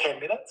it for 10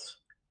 minutes.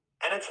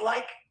 And it's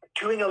like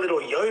doing a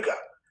little yoga.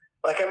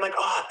 Like I'm like,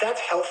 oh, that's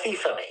healthy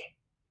for me.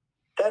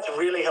 That's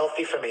really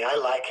healthy for me. I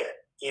like it,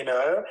 you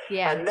know?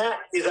 Yeah. And that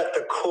is at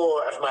the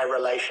core of my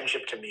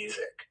relationship to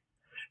music.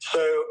 So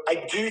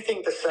I do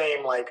think the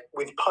same, like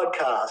with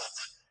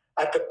podcasts,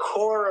 at the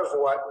core of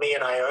what me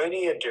and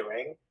Ione are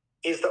doing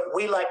is that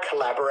we like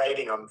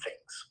collaborating on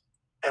things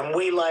and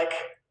we like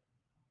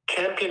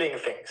championing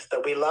things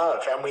that we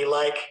love and we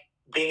like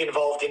being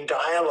involved in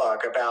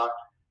dialogue about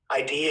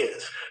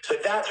ideas. So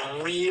that's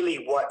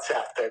really what's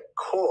at the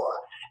core.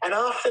 And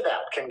after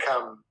that can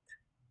come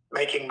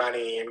making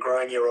money and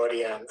growing your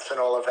audience and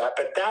all of that.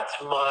 But that's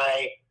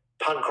my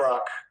punk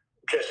rock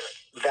just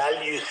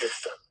value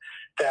system,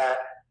 that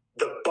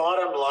the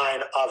bottom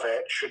line of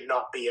it should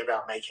not be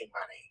about making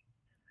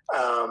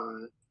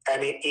money.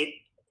 And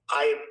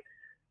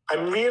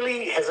I'm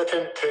really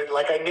hesitant to,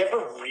 like, I never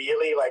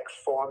really like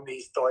form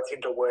these thoughts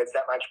into words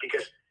that much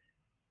because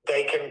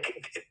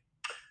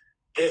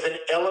there's an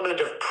element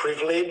of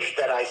privilege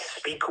that I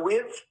speak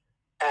with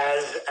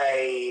as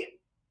a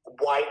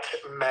white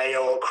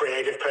male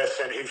creative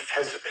person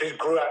who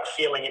grew up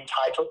feeling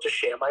entitled to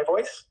share my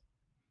voice,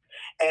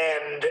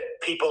 and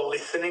people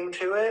listening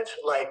to it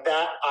like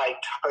that, I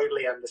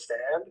totally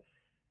understand.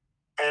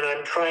 And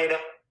I'm trying to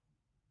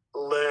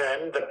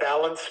learn the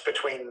balance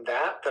between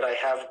that I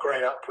have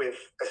grown up with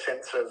a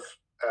sense of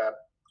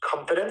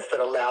confidence that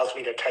allows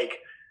me to take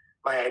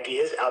my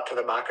ideas out to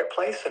the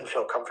marketplace and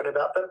feel confident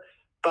about them,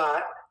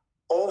 but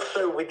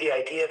also with the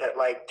idea that,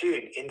 like,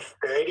 dude, in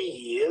 30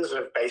 years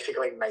of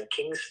basically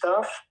making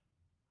stuff,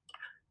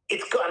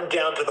 it's gotten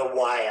down to the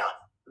wire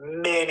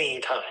many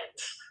times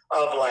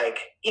of, like,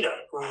 you know,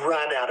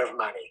 run out of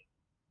money.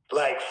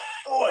 Like,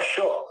 for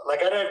sure. Like,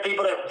 I don't know if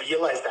people don't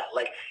realize that.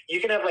 Like, you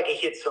can have, like, a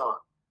hit song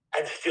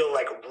and still,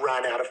 like,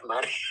 run out of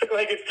money.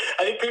 Like,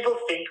 I think people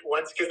think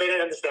once, because they don't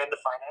understand the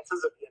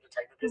finances of the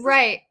entertainment business.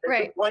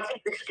 Right. Once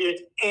you've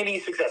experienced any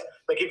success,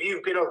 like if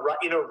you've been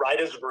in a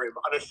writer's room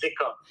on a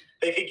sitcom,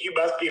 they think you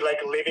must be, like,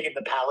 living in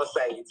the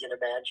Palisades in a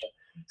mansion.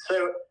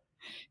 So,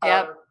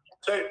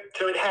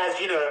 so it has,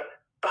 you know,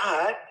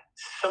 but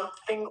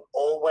something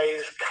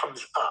always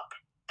comes up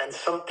and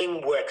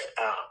something works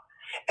out.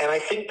 And I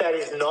think that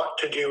is not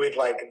to do with,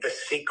 like, The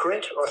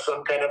Secret or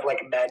some kind of,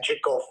 like,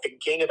 magical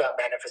thinking about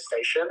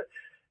manifestation,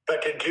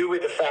 but to do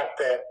with the fact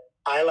that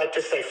I like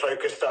to stay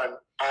focused on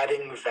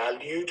adding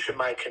value to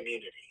my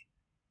community.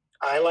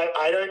 I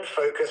don't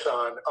focus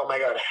on, oh my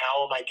God,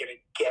 how am I going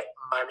to get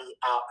money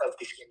out of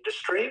this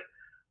industry?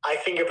 I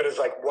think of it as,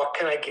 like, what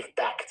can I give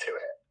back to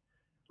it?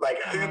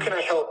 Like, who can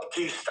I help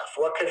do stuff?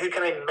 Who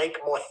can I make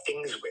more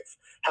things with?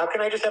 How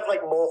can I just have,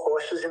 like, more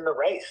horses in the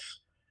race?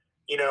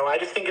 You know, I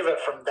just think of it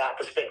from that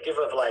perspective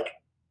of, like,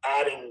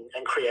 adding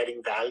and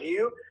creating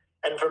value.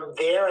 And from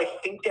there, I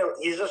think there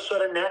is a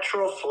sort of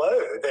natural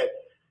flow that,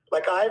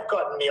 like, I've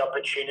gotten the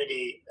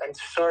opportunity, and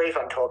sorry if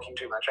I'm talking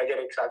too much. I get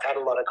excited. I've had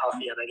a lot of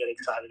coffee and I get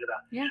excited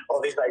about all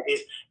these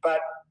ideas.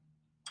 But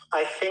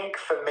I think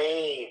for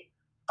me,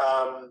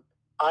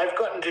 I've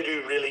gotten to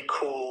do really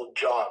cool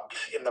jobs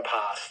in the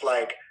past.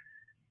 Like,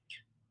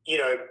 you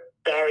know,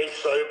 Barry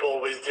Sobel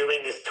was doing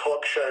this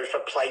talk show for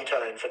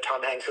Playtone, for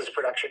Tom Hanks's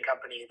production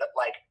company, that,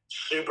 like,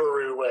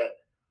 Subaru were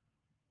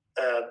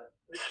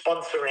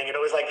sponsoring, and it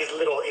was like this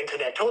little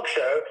internet talk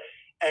show.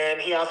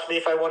 And he asked me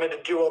if I wanted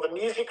to do all the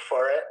music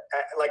for it,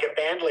 like a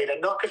band leader,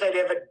 not because I'd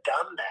ever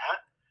done that,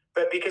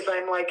 but because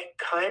I'm, like,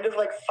 kind of,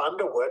 like, fun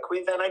to work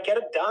with and I get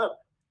it done.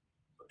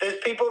 There's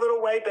people that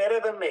are way better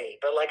than me,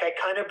 but, like, I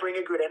kind of bring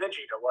a good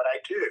energy to what I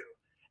do.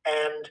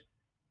 And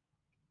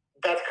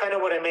that's kind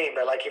of what I mean.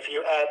 But, like, if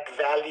you add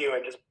value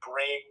and just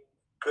bring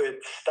good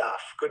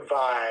stuff, good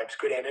vibes,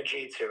 good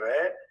energy to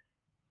it,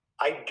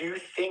 I do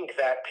think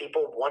that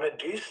people want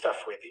to do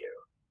stuff with you.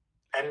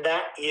 And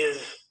that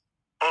is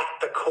at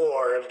the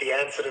core of the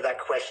answer to that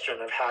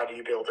question of how do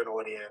you build an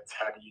audience?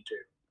 How do you do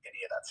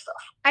any of that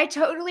stuff? I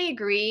totally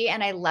agree.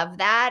 And I love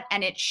that.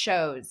 And it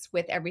shows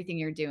with everything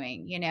you're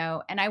doing, you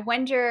know, and I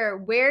wonder,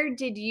 where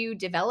did you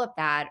develop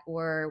that,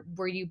 or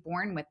were you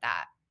born with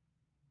that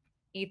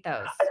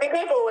ethos? I think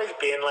I've always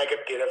been, like, a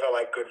bit of a,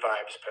 like, good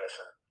vibes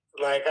person.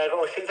 Like, I've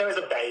always, since I was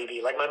a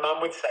baby, like, my mum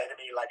would say to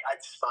me, like,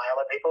 I'd smile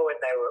at people when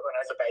I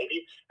was a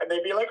baby, and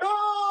they'd be like,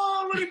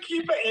 oh, what a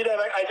cute baby. You know,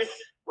 like,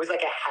 was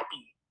like a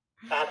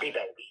happy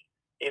baby,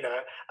 you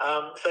know.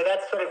 So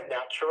that's sort of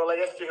natural, I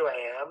guess, to who I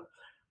am.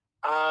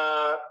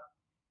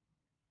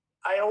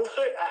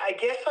 I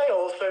guess I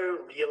also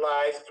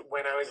realized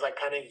when I was like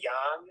kind of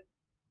young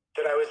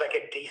that I was like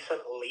a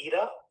decent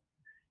leader,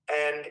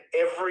 and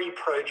every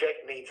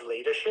project needs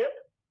leadership.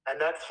 And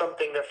that's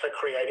something that for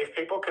creative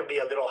people can be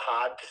a little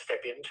hard to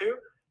step into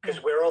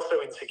because we're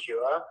also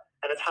insecure,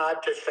 and it's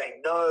hard to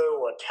say no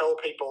or tell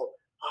people,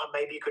 oh,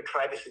 maybe you could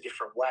try this a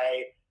different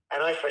way.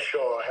 And I for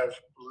sure have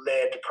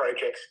led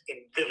projects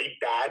in really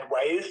bad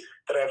ways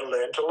that I've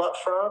learned a lot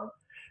from.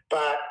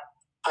 But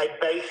I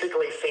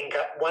basically think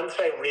once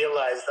I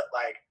realized that,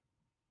 like,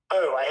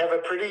 oh, I have a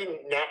pretty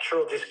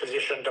natural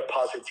disposition to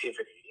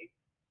positivity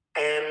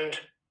and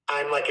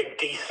I'm like a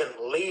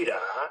decent leader,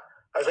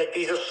 I was like,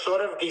 these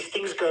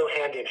things go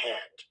hand in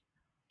hand.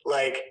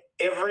 Like,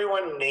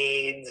 everyone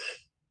needs,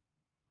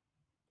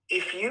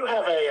 if you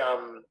have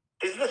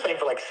this is the same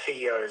for like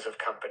CEOs of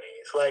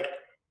companies, like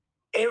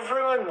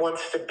everyone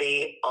wants to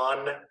be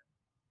on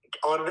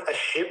a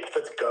ship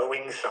that's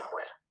going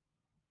somewhere.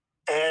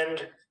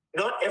 And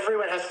not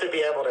everyone has to be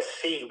able to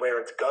see where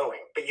it's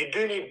going, but you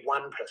do need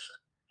one person.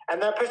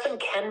 And that person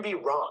can be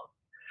wrong.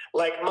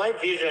 Like, my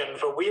vision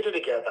for Weirder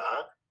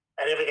Together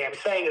and everything I'm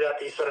saying about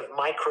these sort of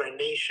micro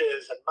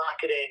niches and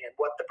marketing and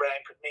what the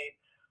brand could mean,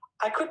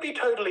 I could be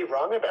totally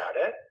wrong about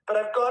it, but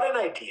I've got an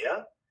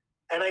idea,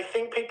 and I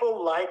think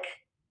people like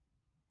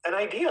an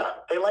idea.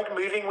 They like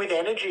moving with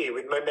energy,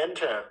 with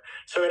momentum.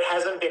 So it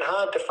hasn't been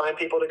hard to find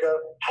people to go,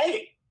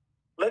 hey,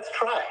 let's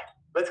try.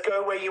 Let's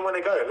go where you want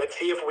to go. Let's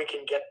see if we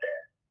can get there.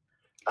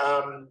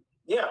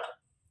 Yeah.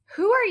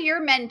 Who are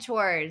your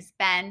mentors,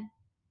 Ben?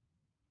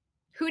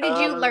 Who did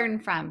you learn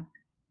from?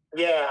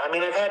 Yeah, I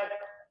mean, I've had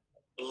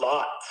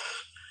lots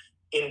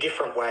in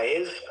different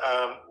ways.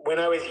 When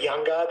I was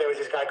younger, there was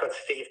this guy called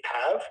Steve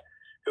Pav,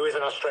 who is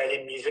an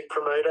Australian music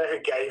promoter who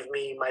gave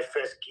me my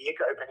first gig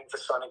opening for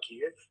Sonic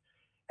Youth.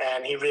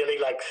 And he really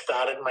like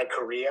started my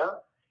career.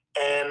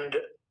 And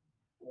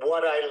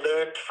what I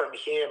learned from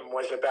him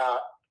was about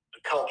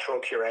cultural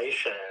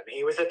curation.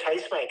 He was a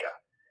tastemaker.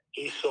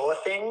 He saw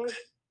things,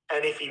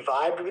 and if he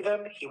vibed with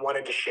them, he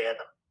wanted to share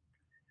them.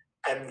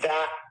 And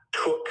that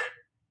took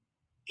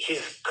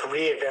his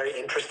career very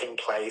interesting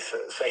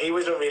places. So he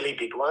was a really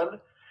big one.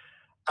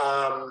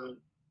 I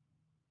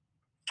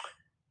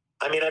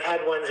mean, I've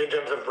had ones in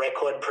terms of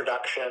record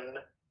production,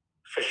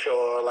 for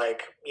sure,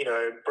 like, you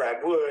know,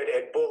 Brad Wood,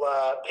 Ed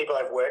Buller, people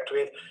I've worked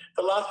with.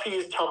 The last few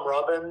years, Tom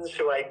Robbins,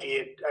 who I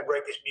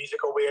wrote this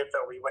musical with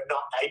that we were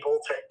not able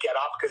to get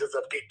up because it's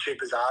a bit too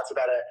bizarre. It's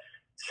about a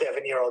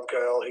 7-year-old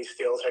girl who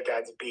steals her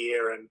dad's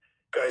beer and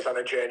goes on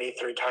a journey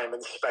through time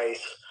and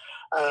space.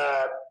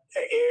 But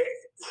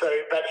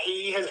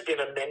he has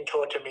been a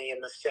mentor to me in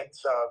the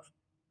sense of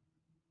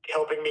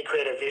helping me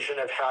create a vision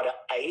of how to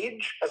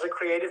age as a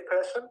creative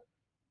person,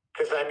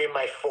 because I'm in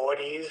my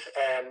 40s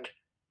and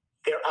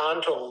there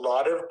aren't a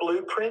lot of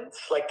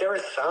blueprints. Like, there are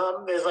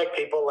some. There's like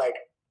people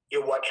like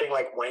you're watching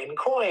like Wayne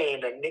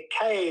Coyne and Nick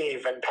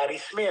Cave and Patti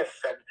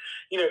Smith and,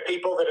 you know,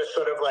 people that are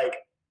sort of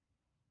like,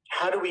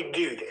 how do we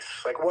do this?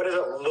 Like, what does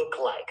it look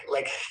like?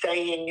 Like,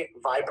 staying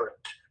vibrant.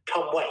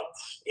 Tom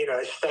Waits, you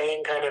know,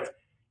 staying kind of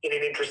in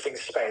an interesting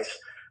space.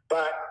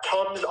 But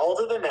Tom's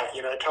older than that,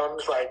 you know.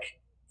 Tom's like,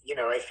 you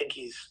know, I think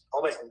he's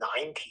almost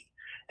 90.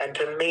 And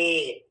to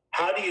me,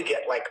 how do you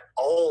get like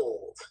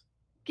old?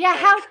 Yeah,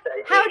 how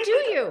do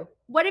you?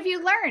 What have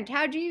you learned?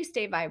 How do you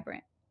stay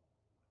vibrant?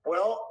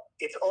 Well,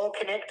 it's all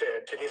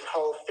connected to this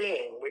whole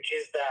thing, which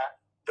is that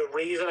the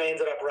reason I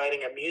ended up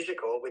writing a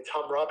musical with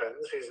Tom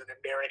Robbins, who's an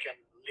American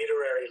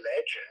literary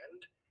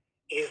legend,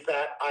 is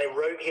that I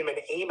wrote him an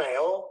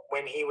email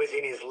when he was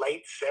in his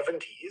late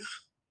 70s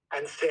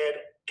and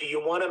said, do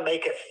you want to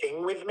make a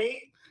thing with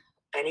me?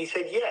 And he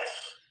said,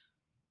 yes.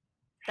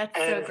 That's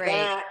so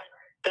great.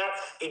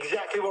 That's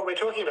exactly what we're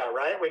talking about,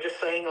 right? We're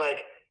just saying,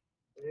 like,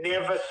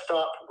 never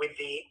stop with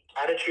the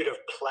attitude of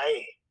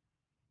play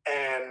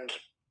and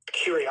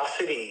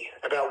curiosity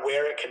about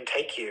where it can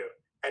take you,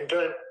 and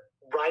don't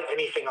write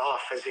anything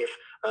off as if,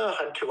 oh,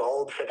 I'm too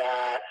old for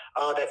that.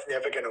 Oh, that's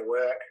never going to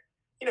work.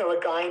 You know,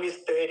 a guy in his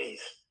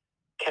 30s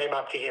came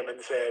up to him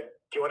and said,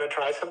 do you want to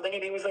try something?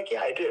 And he was like,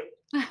 yeah, I do.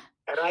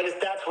 And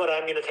that's what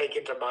I'm going to take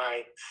into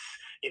my,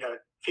 you know,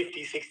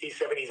 50s, 60s,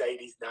 70s,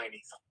 80s,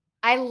 90s.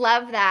 I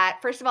love that.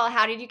 First of all,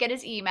 how did you get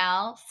his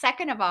email?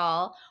 Second of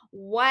all,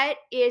 what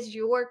is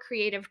your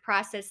creative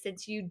process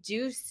since you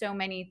do so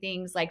many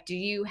things? Like, do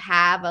you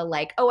have a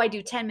like, oh, I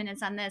do 10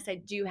 minutes on this.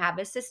 Do you have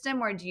a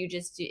system, or do you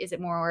just is it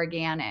more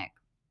organic?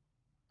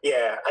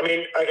 Yeah, I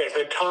mean, okay,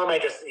 so Tom, I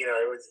just, you know,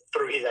 it was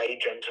through his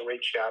agent I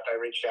reached out,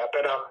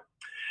 but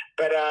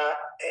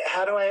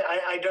how do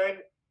I don't,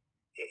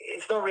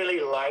 it's not really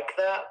like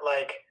that.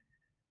 Like,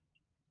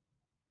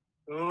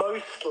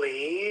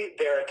 mostly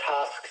there are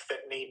tasks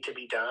that need to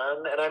be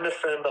done, and I'm a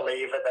firm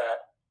believer that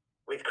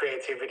with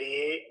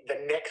creativity,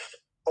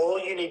 all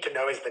you need to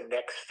know is the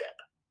next step,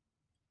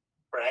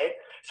 right?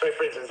 So,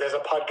 for instance, there's a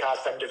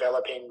podcast I'm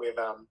developing with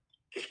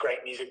this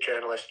great music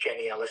journalist,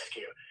 Jenny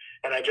Eliscu,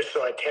 and I just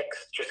saw a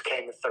text just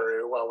came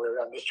through while we were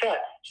on this chat.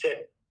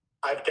 Said,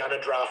 "I've done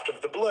a draft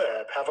of the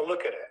blurb. Have a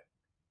look at it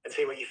and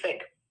see what you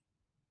think."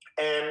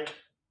 And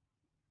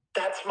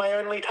that's my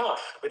only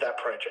task with that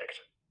project.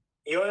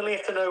 You only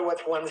have to know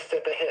what's one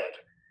step ahead.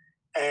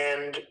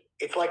 And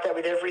it's like that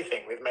with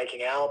everything, with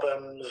making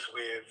albums,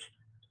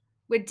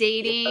 with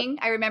dating.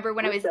 I remember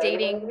when I was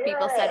dating,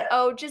 people said,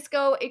 "Oh, just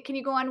go. Can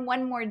you go on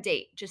one more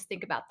date? Just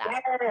think about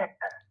that." Yeah.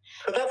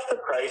 So that's the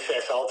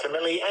process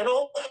ultimately. And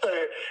also,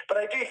 but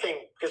I do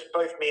think, because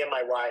both me and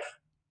my wife,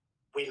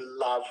 we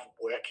love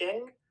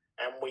working,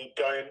 and we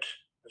don't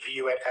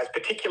view it as,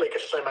 particularly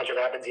because so much of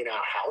it happens in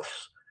our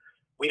house,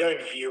 we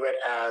don't view it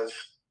as,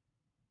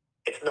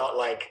 it's not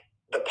like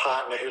the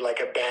partner who like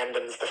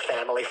abandons the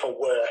family for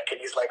work and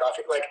he's like, I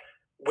think like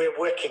we're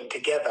working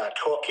together,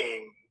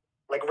 talking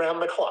like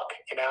round the clock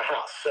in our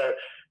house. So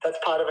that's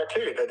part of it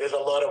too, that there's a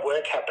lot of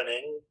work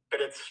happening,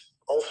 but it's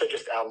also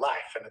just our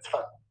life and it's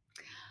fun.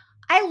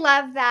 I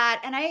love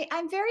that. And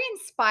I'm very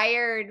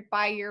inspired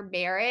by your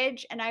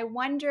marriage. And I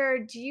wonder,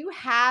 do you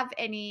have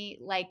any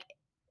like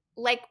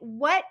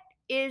what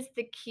is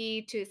the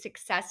key to a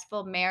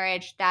successful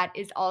marriage that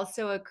is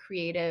also a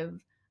creative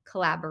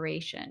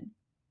collaboration?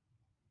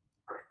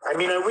 I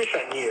mean, I wish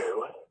I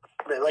knew.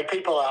 Like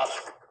people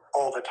ask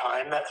all the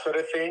time, that sort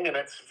of thing. And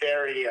it's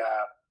very,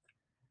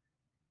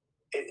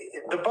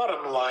 the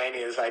bottom line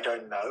is I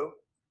don't know,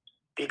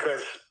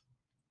 because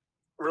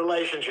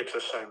relationships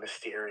are so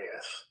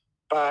mysterious.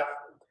 But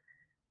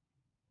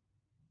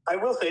I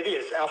will say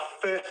this, our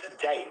first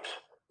date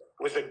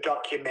was a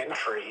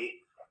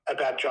documentary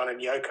about John and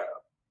Yoko.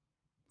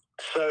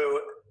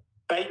 So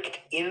baked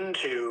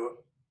into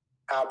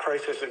our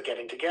process of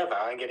getting together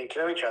and getting to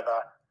know each other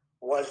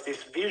was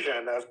this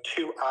vision of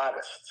two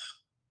artists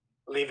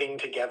living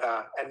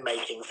together and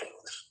making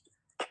things.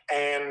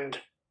 And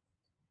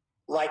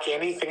like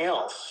anything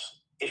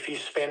else, if you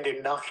spend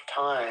enough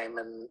time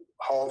and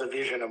hold a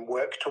vision and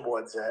work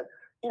towards it,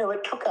 you know,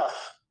 it took us,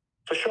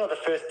 for sure, the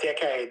first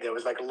decade, there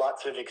was like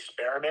lots of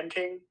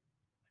experimenting,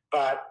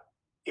 but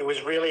it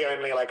was really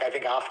only like, I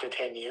think after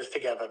 10 years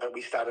together that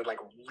we started like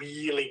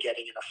really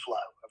getting in a flow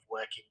of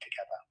working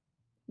together.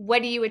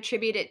 What do you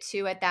attribute it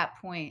to at that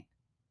point?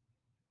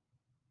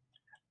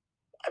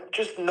 I'm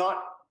just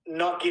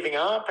not giving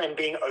up and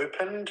being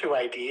open to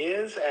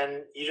ideas,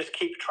 and you just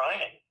keep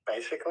trying,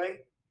 basically.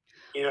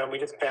 You know, we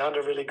just found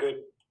a really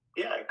good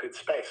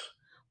space.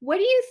 What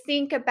do you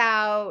think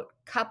about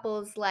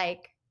couples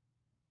like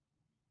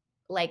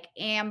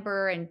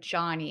Amber and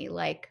Johnny?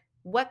 Like,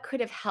 what could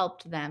have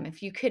helped them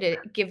if you could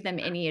give them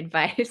any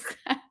advice?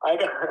 I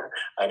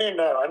don't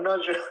know. I'm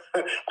not sure.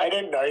 I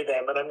didn't know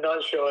them, and I'm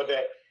not sure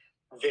that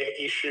their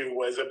issue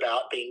was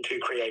about being two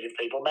creative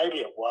people. Maybe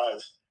it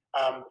was.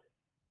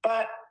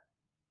 But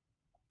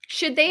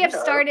should they have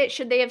started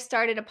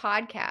a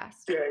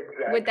podcast? Yeah,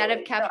 exactly. Would that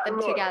have kept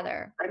them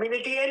together? I mean,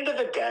 at the end of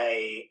the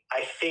day,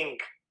 I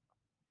think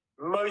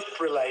most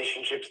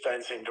relationships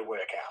don't seem to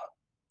work out,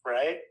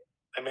 right?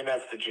 I mean,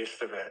 that's the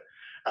gist of it.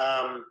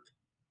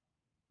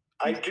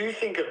 I do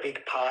think a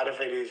big part of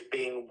it is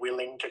being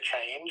willing to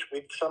change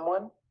with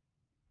someone.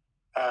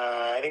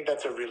 I think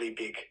that's a really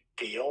big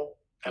deal.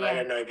 And I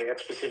don't know their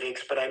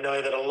specifics, but I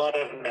know that a lot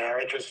of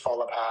marriages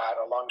fall apart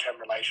or long-term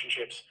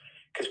relationships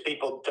because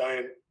people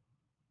don't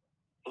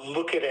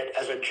look at it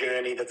as a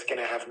journey that's going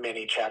to have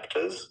many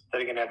chapters, that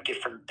are going to have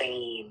different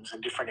themes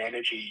and different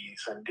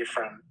energies and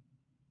different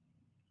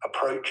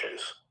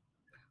approaches.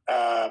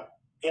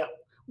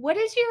 What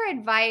is your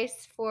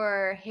advice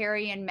for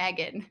Harry and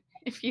Meghan?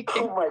 If you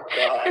can. Oh my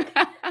God.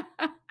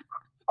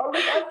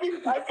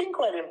 I've been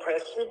quite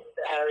impressed with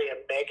Harry and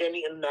Meghan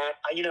in that,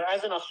 you know,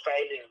 as an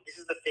Australian, this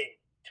is the thing.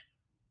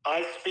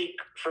 I speak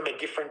from a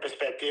different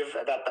perspective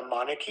about the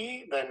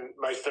monarchy than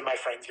most of my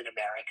friends in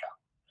America,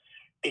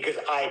 because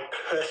I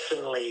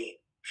personally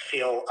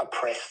feel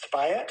oppressed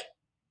by it.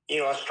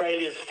 You know,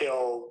 Australia's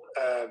still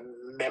a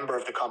member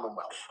of the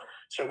Commonwealth,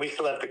 so we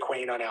still have the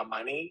Queen on our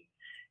money,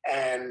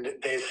 and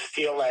there's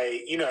still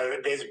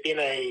there's been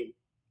a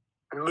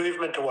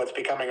movement towards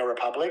becoming a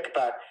republic,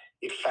 but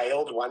it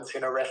failed once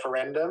in a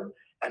referendum,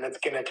 and it's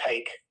going to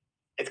take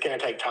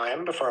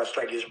time before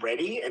Australia's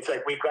ready. It's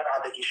like we've got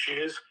other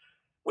issues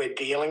we're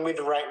dealing with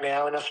right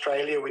now in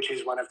Australia, which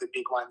is one of the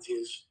big ones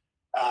is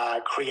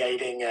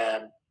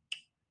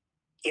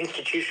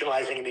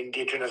institutionalizing an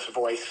Indigenous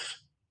voice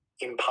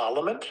in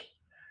Parliament.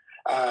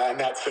 And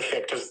that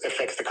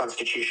affects the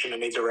Constitution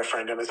and needs a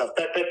referendum and stuff.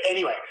 But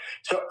anyway,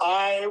 so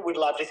I would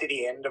love to see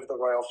the end of the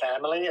royal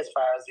family as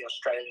far as the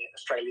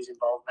Australia's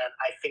involvement.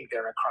 I think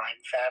they're a crime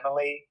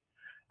family.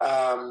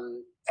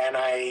 And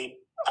I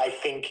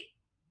think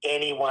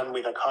anyone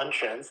with a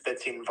conscience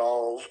that's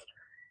involved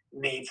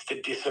needs to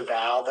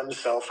disavow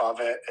themselves of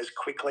it as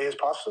quickly as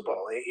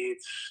possible.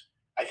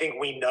 I think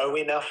we know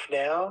enough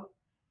now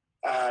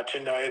to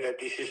know that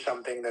this is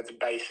something that's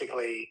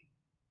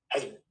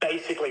has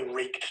basically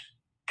wreaked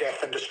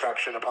death and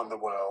destruction upon the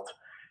world,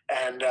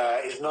 and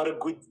is not a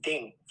good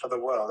thing for the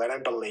world. I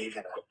don't believe in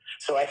it.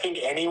 So I think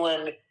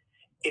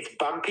it's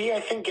bumpy, I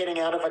think, getting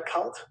out of a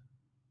cult,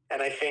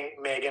 And I think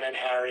Meghan and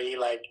Harry,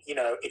 like, you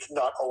know, it's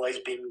not always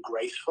been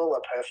graceful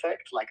or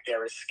perfect, like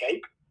their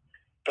escape,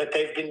 but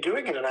they've been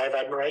doing it, and I have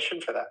admiration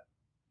for that.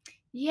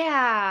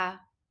 Yeah.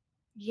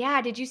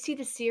 Yeah, did you see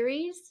the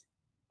series?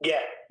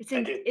 Yeah, I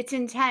did. It's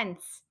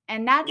intense.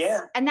 And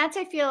Yeah. that's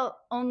I feel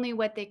only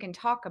what they can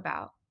talk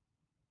about.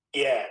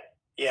 Yeah.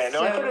 Yeah.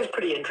 No, I thought it was So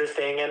pretty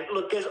interesting. And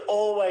look, there's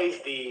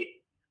always the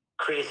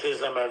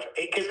criticism of,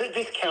 because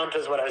this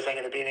counters what I was saying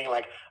at the beginning.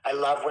 Like, I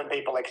love when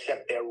people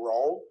accept their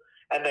role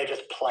and they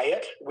just play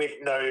it with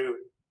no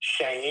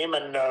shame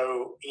and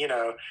no, you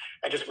know,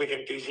 and just with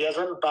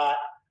enthusiasm. But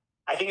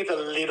I think it's a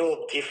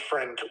little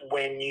different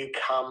when you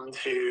come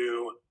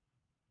to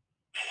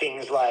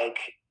things like,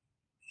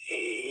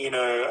 you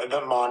know,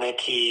 the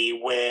monarchy,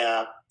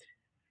 where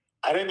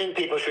I don't think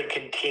people should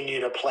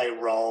continue to play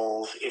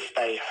roles if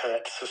they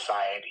hurt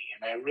society.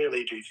 And I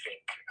really do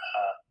think,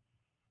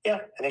 I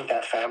think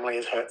that family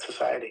has hurt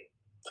society.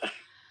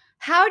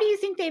 how do you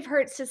think they've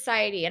hurt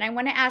society? And I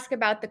want to ask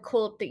about the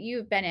cult that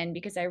you've been in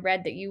because I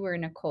read that you were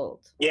in a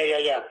cult.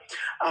 Yeah.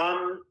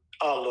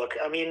 Oh, look,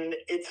 I mean,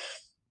 it's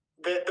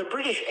the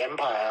British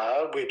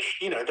Empire, which,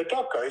 you know, the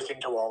doc goes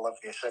into all of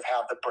this of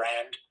how the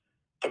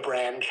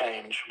brand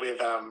change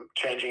with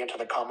changing into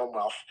the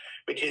Commonwealth,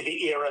 which is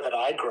the era that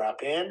I grew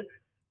up in.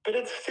 But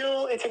it's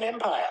an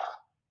empire.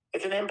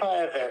 It's an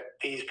empire that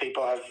these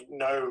people have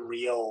no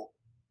real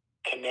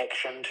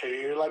connection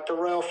to. Like, the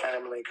royal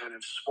family kind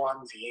of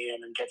swans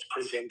in and gets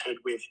presented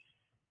with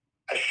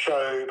a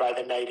show by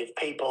the native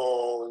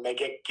people, and they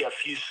get a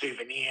few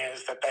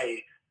souvenirs that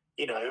they,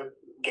 you know,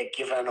 get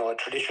given or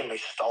traditionally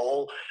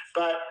stole.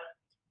 But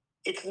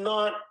it's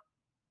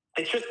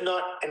just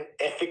not an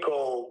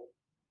ethical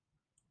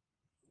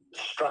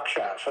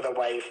structure for the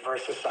way for a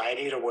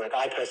society to work.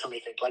 I personally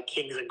think, like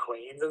kings and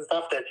queens and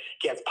stuff that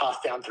gets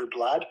passed down through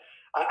blood.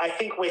 I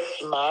think we're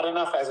smart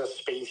enough as a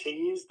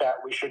species that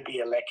we should be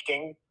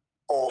electing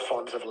all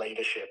forms of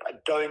leadership. I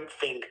don't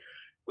think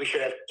we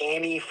should have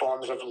any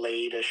forms of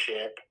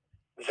leadership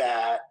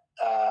that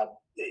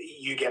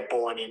you get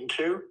born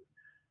into.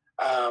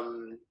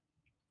 So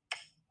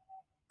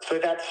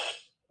that's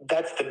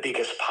the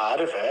biggest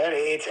part of it.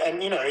 It's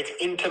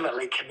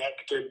intimately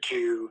connected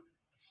to.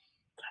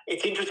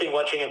 It's interesting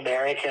watching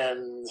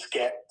Americans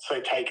get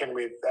so taken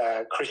with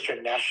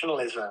Christian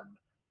nationalism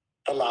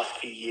the last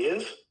few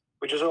years,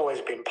 which has always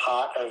been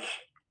part of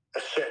a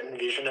certain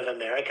vision of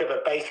America,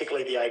 but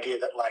basically the idea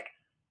that, like,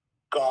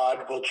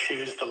 God will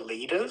choose the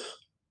leaders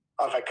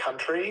of a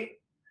country.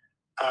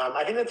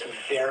 I think that's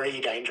very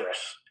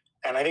dangerous.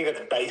 And I think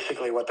that's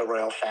basically what the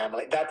royal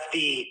family, that's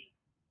the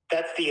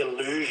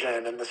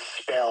illusion and the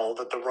spell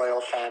that the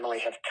royal family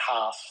have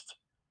cast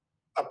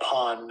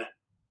upon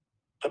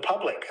the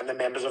public and the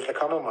members of the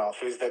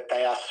Commonwealth, is that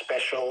they are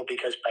special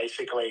because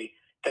basically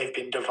they've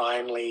been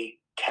divinely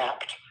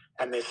tapped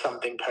and there's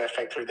something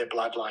perfect through their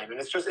bloodline. And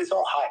it's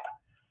all hype.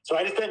 So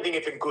I just don't think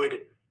it's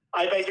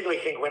I basically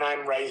think when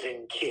I'm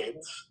raising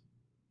kids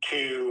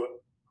to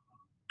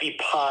be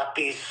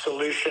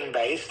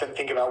solution-based and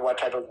think about what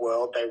type of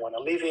world they want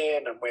to live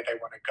in and where they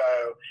want to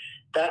go,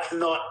 that's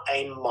not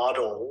a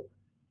model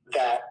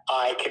that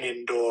I can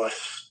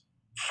endorse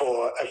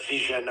for a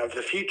vision of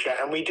the future.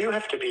 And we do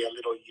have to be a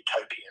little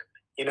utopian.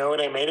 You know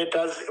what I mean?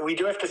 We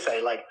do have to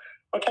say, like,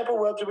 what type of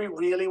world do we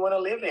really want to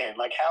live in?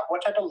 Like,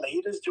 what type of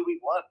leaders do we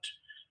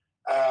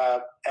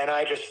want? And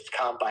I just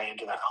can't buy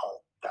into that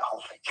whole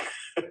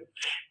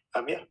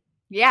thing.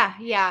 Yeah,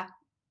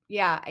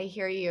 I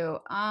hear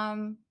you.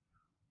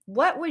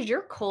 What was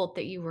your cult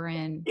that you were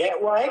in? Yeah,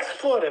 well, I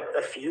explored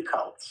a few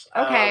cults.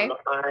 Okay.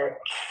 I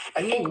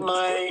think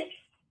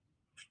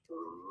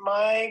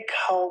my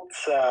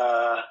cults,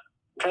 I'm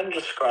trying to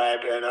describe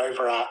an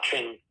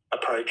overarching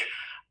approach.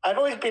 I've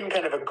always been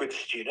kind of a good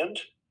student,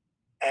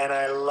 and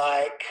I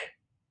like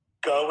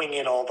going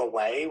in all the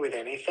way with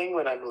anything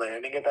when I'm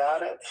learning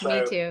about it. So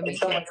Me too. in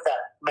some ways that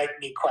make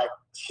me quite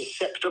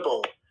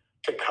susceptible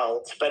to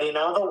cults, but in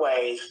other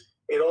ways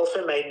it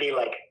also made me,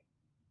 like,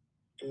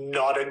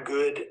 not a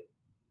good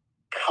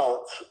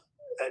cult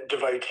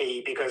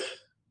devotee because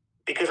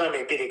I'm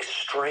a bit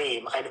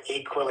extreme. I'm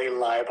equally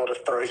liable to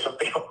throw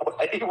something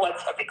away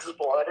once I've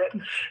explored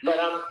it. But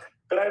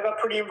I got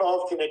pretty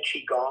involved in a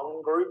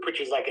Qigong group, which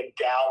is like a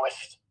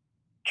Taoist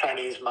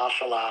Chinese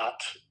martial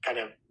art kind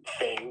of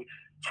thing,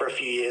 for a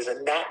few years.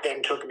 And that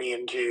then took me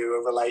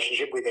into a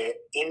relationship with an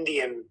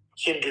Indian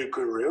Hindu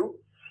guru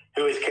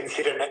who is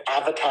considered an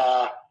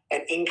avatar,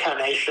 an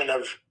incarnation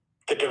of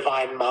the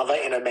Divine Mother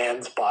in a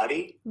man's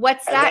body.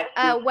 What's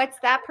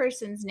that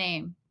person's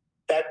name?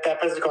 That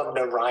person's called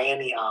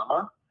Narayani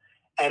Ama.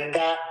 And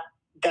that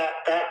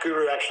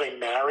guru actually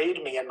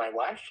married me and my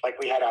wife. Like,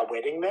 we had our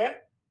wedding there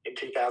in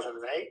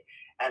 2008.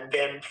 And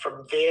then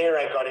from there,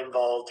 I got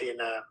involved in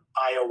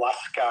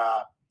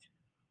ayahuasca,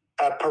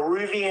 a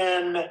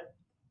Peruvian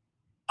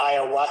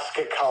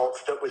ayahuasca cult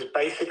that was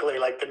basically,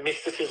 like, the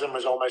mysticism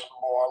was almost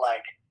more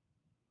like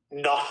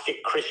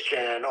Gnostic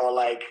Christian, or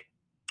like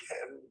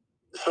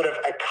sort of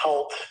a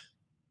cult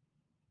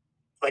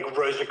like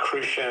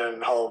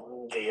Rosicrucian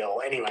whole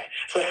deal. Anyway,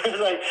 so it was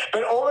like,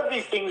 but all of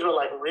these things were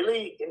like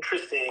really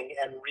interesting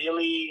and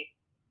really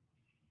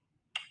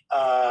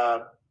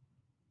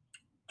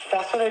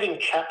fascinating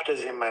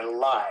chapters in my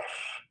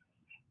life.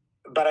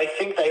 But I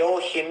think they all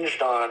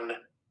hinged on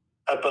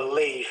a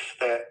belief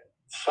that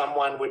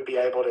someone would be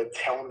able to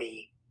tell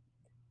me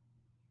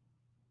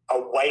a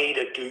way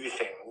to do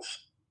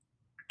things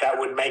that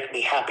would make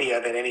me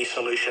happier than any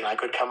solution I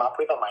could come up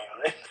with on my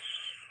own.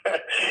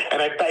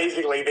 And I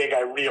basically think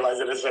I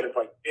realized at a certain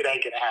point, it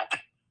ain't going to happen.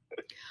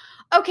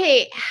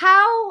 Okay,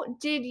 how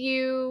did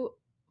you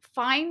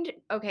find,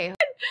 okay.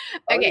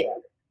 Yeah.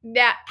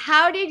 Now,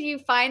 how did you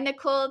find the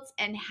cults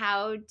and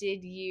how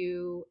did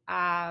you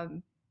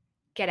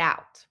get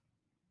out?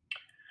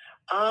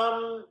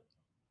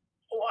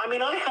 Well, I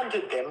mean, I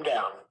hunted them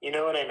down. You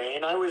know what I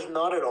mean? I was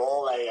not at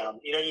all a,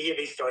 you hear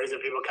these stories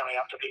of people coming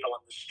up to people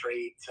on the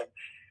streets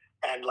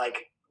and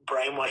like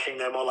brainwashing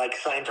them, or like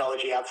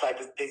Scientology outside,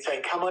 they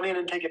saying, come on in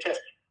and take a test.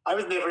 I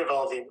was never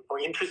involved in or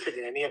interested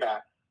in any of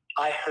that.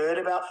 I heard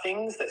about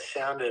things that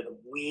sounded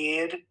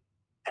weird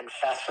and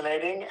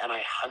fascinating, and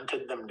I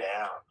hunted them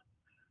down.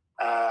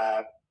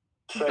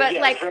 So But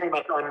yeah, it's very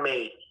much on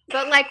me.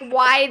 But like,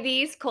 why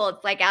these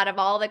cults? Like, out of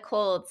all the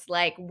cults,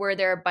 like, were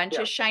there a bunch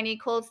Yeah. of shiny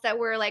cults that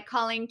were like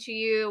calling to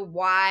you?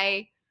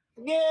 Why?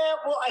 Yeah,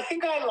 well, I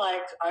think I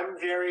like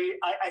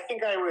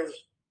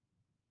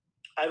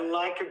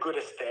a good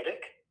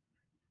aesthetic.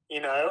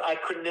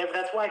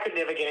 That's why I could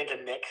never get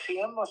into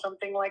NXIVM or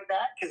something like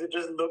that, because it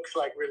just looks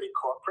like really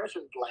corporate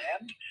and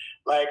bland.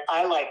 Like,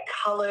 I like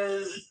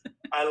colors,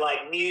 I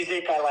like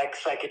music, I like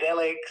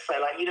psychedelics,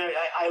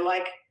 I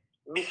like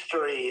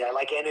mystery, I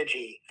like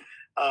energy.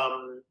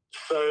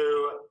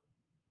 So,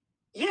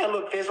 yeah,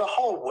 look, there's a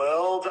whole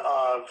world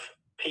of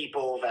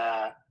people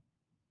that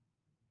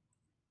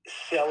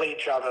sell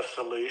each other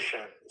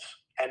solutions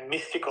and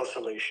mystical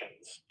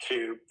solutions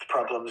to the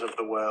problems of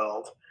the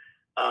world.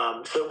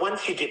 So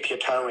once you dip your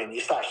toe in,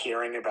 you start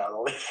hearing about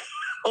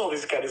all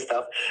this kind of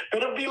stuff.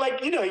 But it'll be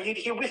like, you'd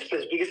hear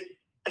whispers, because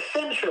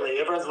essentially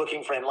everyone's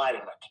looking for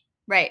enlightenment.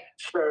 Right.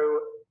 So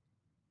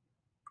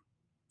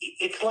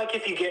it's like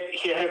if you get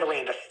here heavily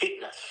into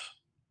fitness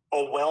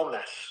or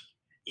wellness,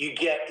 you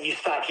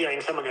start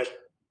hearing someone goes,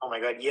 oh my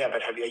God, yeah,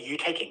 but are you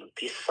taking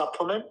this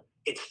supplement?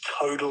 It's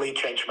totally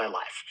changed my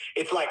life.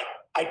 It's like,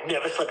 I'd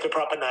never slept a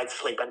proper night's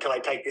sleep until I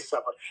take this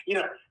supplement.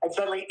 And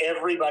suddenly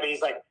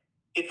everybody's like,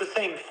 it's the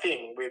same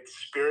thing with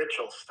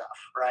spiritual stuff,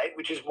 right?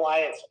 Which is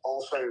why it's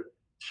also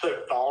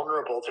so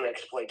vulnerable to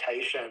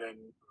exploitation and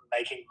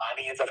making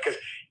money and stuff, because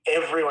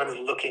everyone's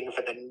looking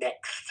for the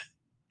next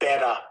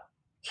better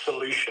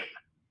solution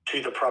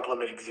to the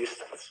problem of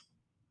existence.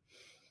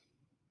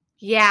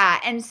 Yeah.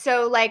 And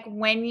so, like,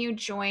 when you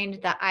joined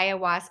the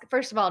ayahuasca,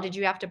 first of all, did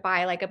you have to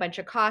buy like a bunch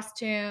of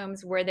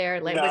costumes? Was there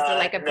like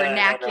a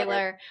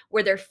vernacular? No.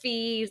 Were there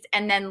fees?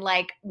 And then,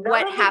 like,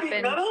 what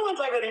happened? None of the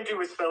ones I got into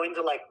was so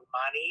into like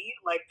money.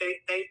 Like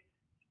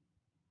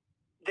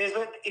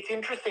it's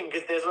interesting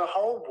because there's a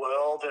whole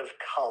world of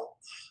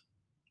cults.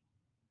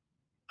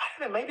 I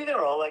don't know, maybe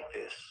they're all like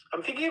this.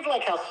 I'm thinking of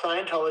like how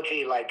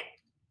Scientology like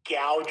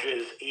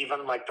gouges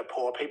even like the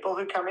poor people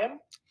who come in.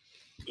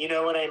 You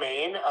know what I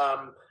mean?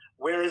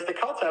 Whereas the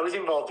cults I was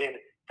involved in,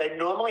 they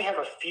normally have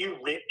a few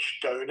rich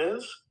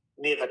donors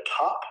near the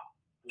top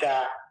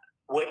that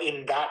were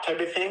in that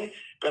type of thing.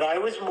 But I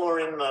was more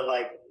in the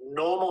like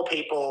normal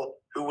people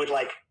who would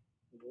like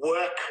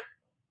work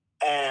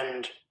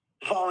and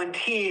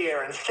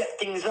volunteer and set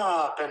things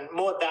up, and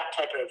more that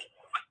type of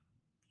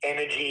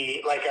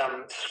energy, like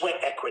sweat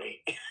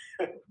equity.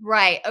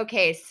 Right.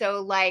 Okay.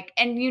 So like,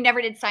 and you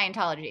never did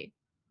Scientology?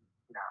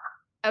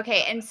 No.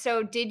 Okay. And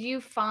so did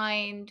you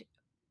find,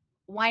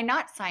 why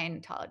not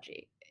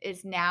Scientology?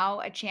 Is now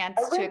a chance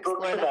to explore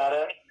books about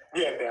it.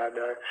 Yeah,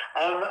 no.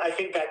 I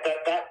think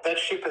that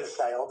ship has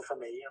sailed for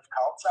me of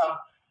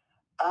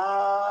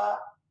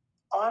cults.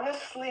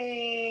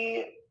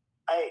 Honestly,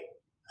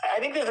 I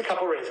think there's a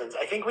couple reasons.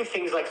 I think with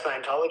things like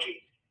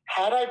Scientology,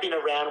 had I been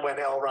around when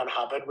L. Ron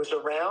Hubbard was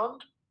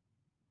around,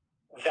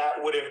 that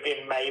would have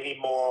been maybe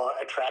more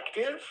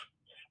attractive.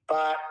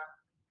 But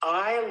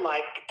I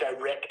like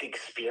direct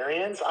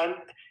experience.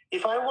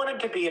 If I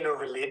wanted to be in a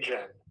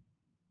religion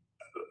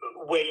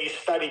where you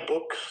study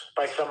books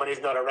by someone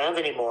who's not around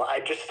anymore,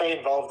 I'd just stay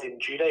involved in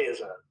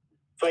Judaism.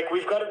 It's like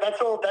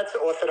that's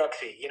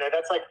orthodoxy.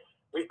 That's like,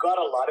 we've got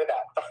a lot of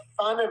that. The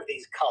fun of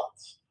these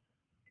cults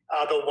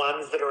are the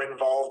ones that are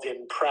involved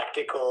in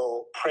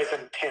practical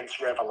present tense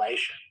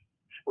revelation,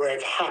 where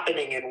it's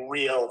happening in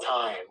real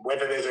time,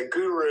 whether there's a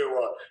guru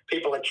or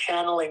people are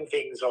channeling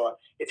things, or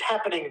it's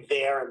happening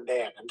there and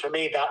then. And to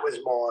me, that was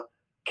more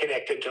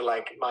connected to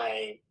like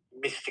my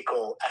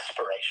mystical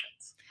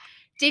aspirations.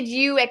 Did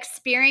you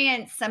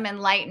experience some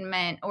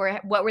enlightenment, or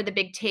what were the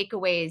big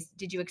takeaways?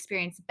 Did you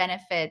experience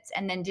benefits?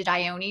 And then did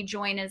Ione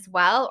join as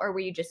well, or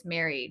were you just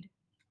married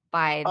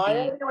by the...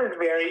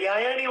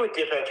 Ione would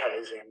dip her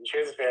toes in. She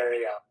was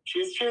very,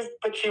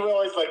 but she was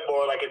always like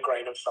more like a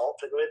grain of salt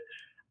to it.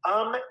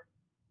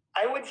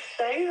 I would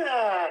say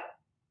that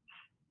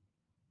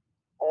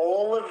all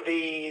all of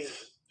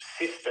these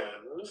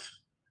systems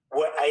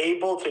were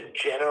able to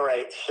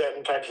generate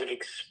certain types of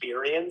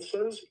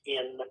experiences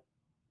in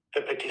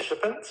the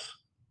participants,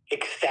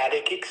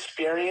 ecstatic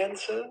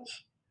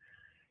experiences.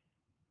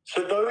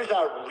 So those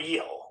are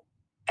real,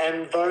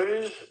 and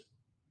those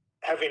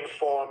have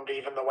informed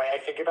even the way I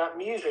think about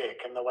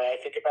music and the way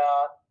I think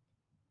about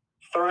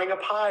throwing a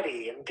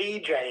party and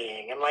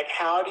DJing, and like,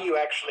 how do you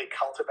actually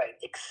cultivate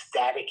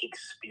ecstatic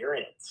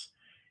experience?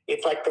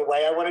 It's like the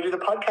way I want to do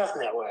the podcast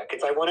network.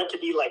 I want it to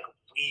be like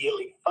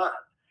really fun.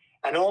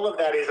 And all of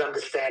that is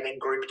understanding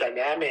group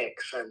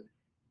dynamics and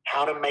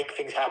how to make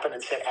things happen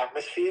and set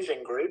atmospheres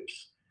in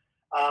groups.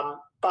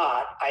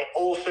 But I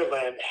also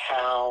learned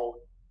how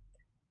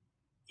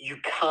you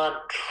can't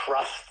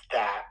trust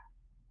that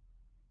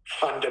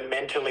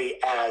fundamentally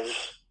as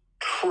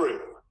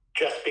true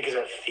just because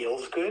it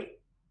feels good.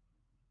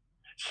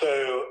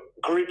 So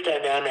group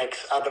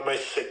dynamics are the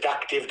most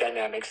seductive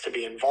dynamics to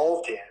be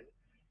involved in,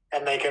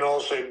 and they can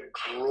also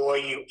draw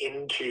you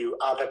into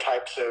other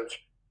types of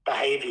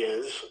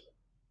behaviors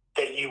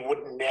that you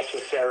wouldn't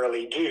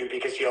necessarily do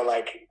because you're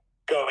like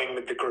going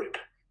with the group.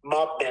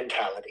 Mob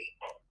mentality.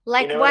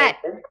 Like You know what?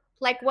 I mean?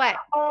 Like what?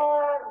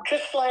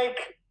 Just like,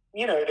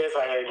 there's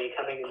Ione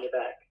coming in the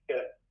back.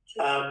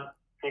 Yeah.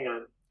 Hang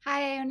on.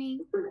 Hi, Ione.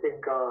 Who's been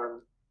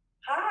gone?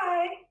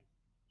 Hi.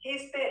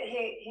 He's been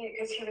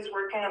because he was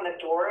working on the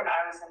door and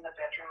I was in the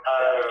bedroom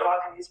with the dog,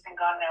 and he's been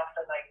gone now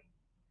for like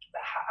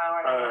an hour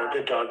and a half.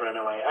 The dog ran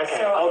away. Okay,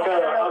 So I'll go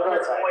his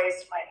outside.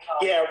 voice might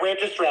help. Yeah, we're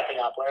just wrapping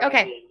up.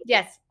 Okay.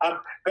 Yes.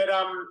 But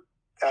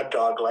a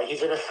dog, like,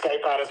 he's an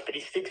escape artist, but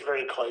he sticks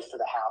very close to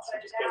the house. He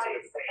just goes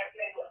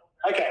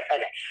in. Okay.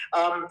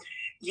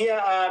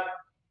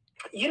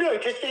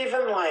 Just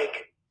even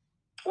like,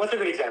 what's a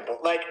good example?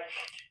 Like,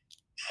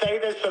 say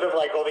there's sort of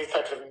like all these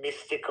types of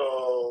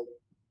mystical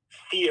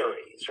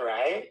theories,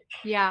 right?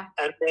 Yeah.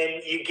 And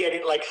then you get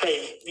it, like,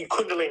 say,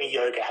 Kundalini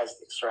Yoga has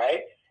this,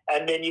 right?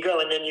 And then you go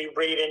and then you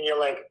read and you're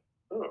like,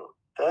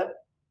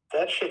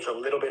 that shit's a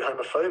little bit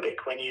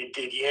homophobic when you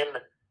dig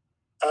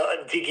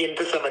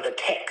into some of the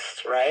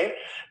text, right?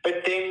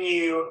 But then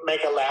you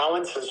make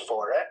allowances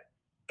for it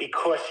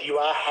because you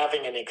are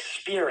having an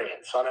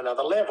experience on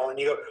another level, and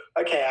you go,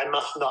 okay, I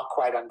must not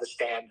quite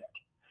understand it.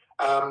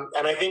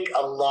 And I think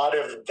a lot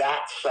of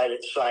that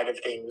side of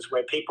things,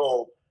 where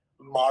people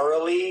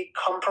morally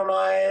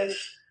compromise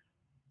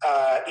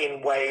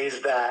in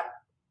ways that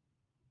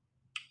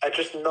are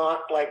just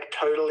not like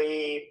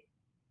totally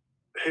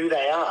who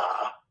they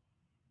are,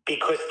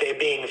 because they're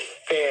being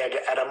fed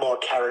at a more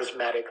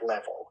charismatic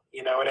level.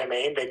 You know what I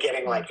mean? They're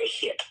getting like a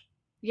hit.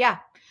 Yeah,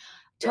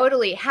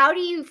 totally. How do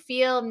you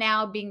feel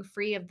now being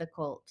free of the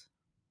cult?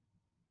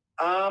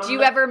 Do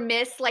you ever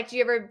miss, like, do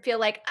you ever feel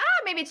like,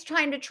 maybe it's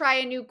time to try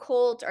a new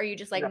cult? Or are you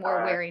just like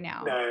more wary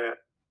now? No,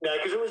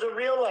 because it was a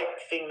real like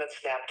thing that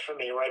snapped for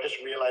me, where I just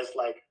realized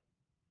like,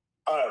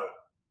 oh,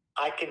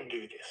 I can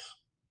do this.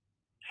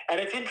 And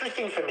it's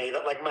interesting for me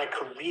that like my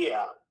career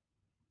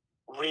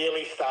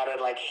really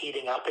started like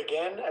heating up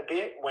again a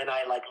bit when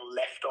I like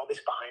left all this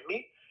behind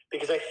me,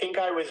 because I think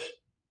I was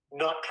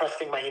not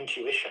trusting my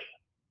intuition,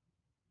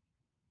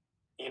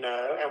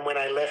 and when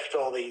I left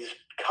all these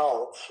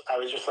cults, I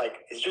was just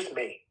like, it's just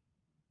me.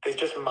 There's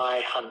just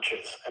my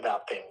hunches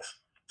about things.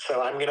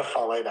 So I'm going to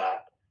follow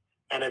that.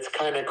 And it's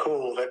kind of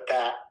cool that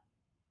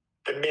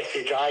the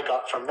message I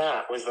got from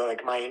that was that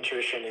like my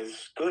intuition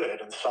is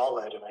good and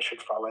solid and I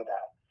should follow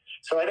that.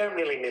 So I don't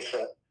really miss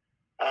it.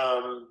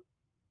 I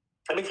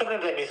mean,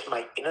 sometimes I miss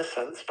my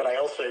innocence, but I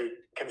also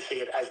can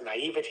see it as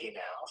naivety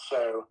now.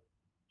 So,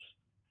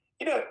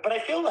 but I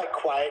feel like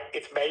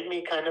it's made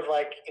me kind of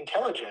like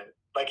intelligent.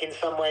 Like in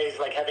some ways,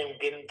 like having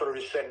been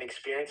through certain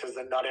experiences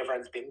that not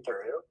everyone's been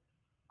through,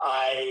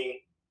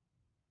 I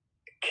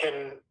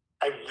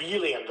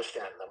really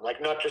understand them.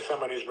 Like not just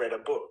someone who's read a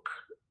book.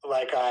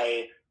 Like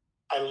I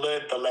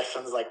learned the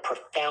lessons like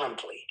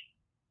profoundly,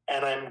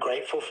 and I'm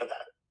grateful for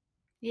that.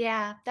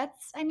 Yeah,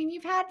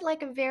 you've had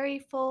like a very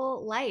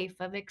full life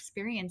of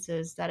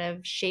experiences that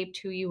have shaped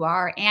who you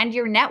are and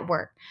your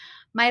network.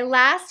 My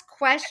last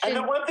question. And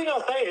the one thing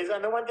I'll say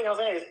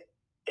is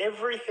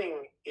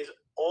everything is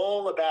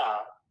all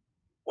about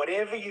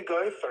whatever you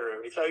go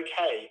through, it's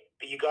okay,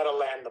 but you got to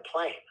land the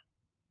plane.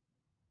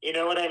 You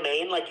know what I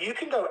mean? Like you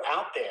can go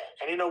out there,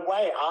 and in a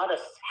way,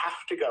 artists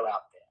have to go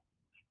out there,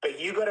 but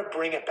you got to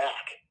bring it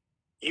back.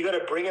 You got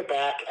to bring it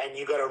back, and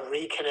you got to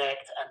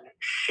reconnect and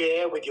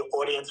share with your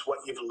audience what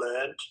you've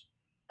learned.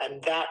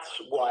 And that's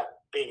what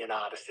being an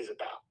artist is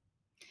about.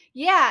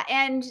 Yeah.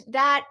 And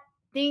that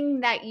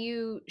thing that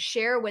you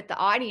share with the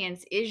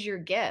audience is your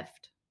gift.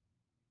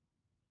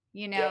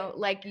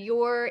 Like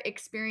your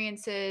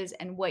experiences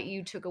and what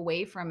you took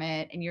away from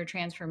it and your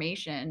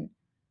transformation.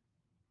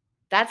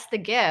 That's the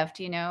gift,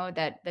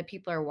 that the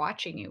people are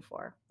watching you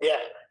for. Yeah,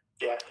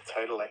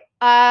 totally.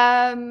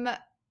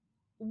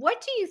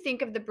 What do you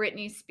think of the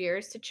Britney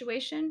Spears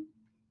situation?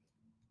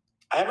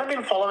 I haven't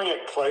been following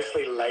it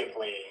closely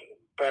lately,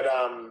 but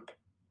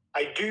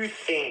I do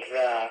think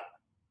that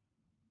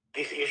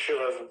this issue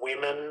of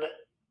women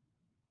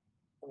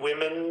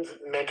women's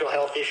mental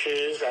health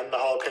issues and the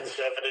whole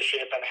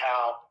conservatorship and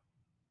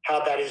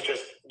how that is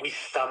just, we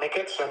stomach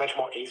it so much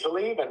more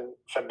easily than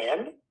for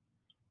men.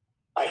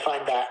 I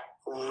find that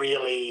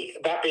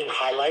being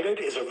highlighted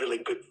is a really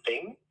good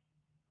thing.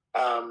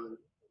 Oh,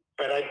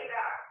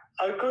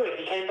 good,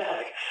 he came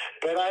back.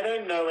 But I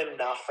don't know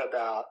enough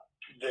about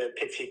the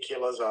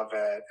particulars of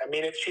it. I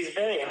mean, she's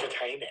very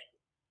entertaining.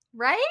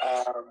 Right?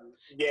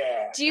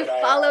 Yeah. Do you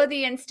follow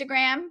the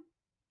Instagram?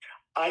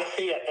 I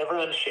see it.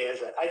 Everyone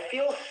shares it. I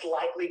feel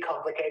slightly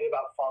complicated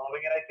about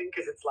following it, I think,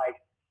 because it's like,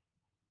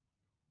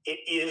 it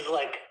is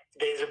like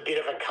there's a bit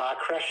of a car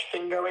crash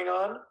thing going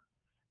on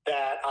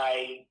that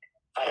I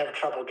have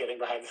trouble getting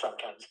behind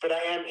sometimes, but I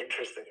am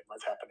interested in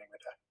what's happening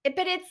with her.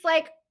 But it's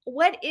like,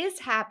 what is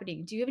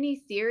happening? Do you have any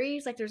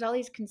theories? Like, there's all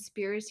these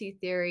conspiracy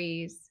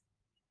theories.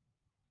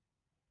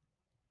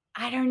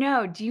 I don't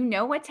know. Do you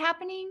know what's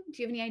happening?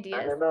 Do you have any ideas?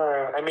 I don't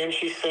know. I mean,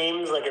 she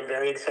seems like a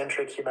very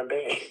eccentric human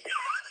being.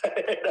 I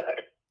don't know.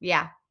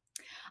 Yeah.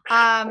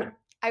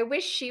 I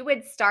wish she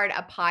would start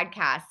a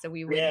podcast so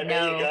we would know.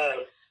 There you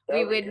go.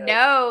 We would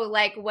know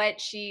like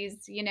what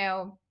she's,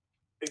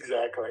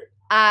 Exactly.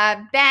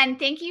 Ben,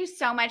 thank you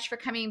so much for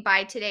coming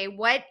by today.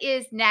 What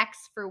is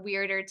next for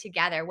Weirder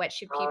Together? What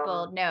should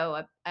people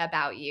know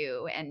about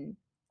you? And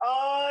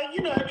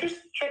just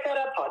check out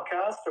our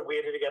podcast, the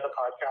Weirder Together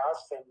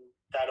podcast, and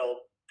that'll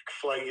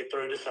flow you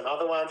through to some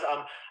other ones.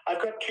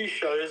 I've got 2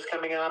 shows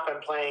coming up.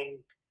 I'm playing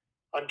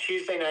on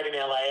Tuesday night in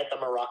LA at the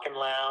Moroccan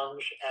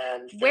Lounge,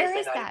 and Thursday where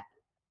is night, that?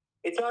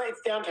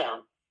 It's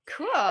downtown.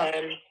 Cool.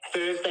 And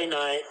Thursday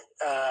night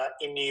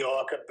in New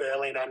York at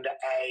Berlin Under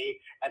A,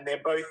 and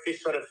they're both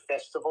this sort of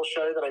festival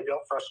show that I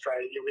built for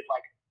Australia with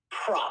like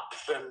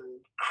props and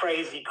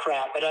crazy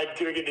crap that I'm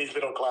doing in these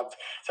little clubs.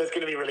 So it's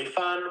going to be really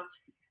fun.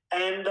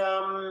 And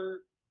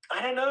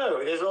I don't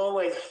know. There's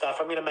always stuff.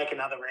 I'm going to make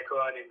another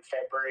record in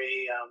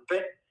February.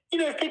 But,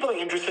 if people are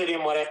interested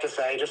in what I have to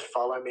say, just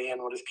follow me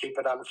and we'll just keep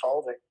it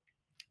unfolding.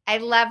 I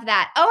love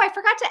that. Oh, I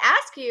forgot to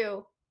ask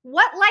you,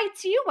 what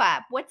lights you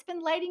up? What's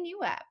been lighting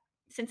you up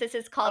since this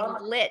is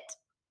called Lit?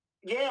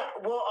 Yeah,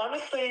 well,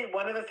 honestly,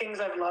 one of the things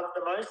I've loved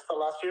the most the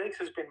last few weeks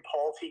has been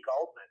Paul T.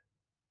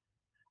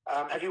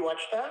 Goldman. Have you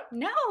watched that?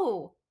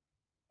 No.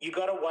 You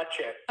got to watch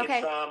it. Okay.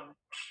 It's,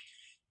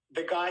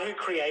 the guy who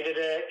created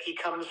it, he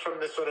comes from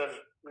the sort of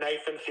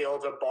Nathan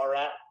Fields or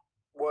Borat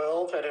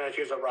world. I don't know if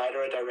he was a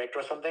writer or director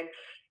or something,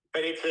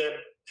 but it's a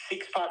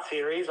 6-part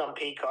series on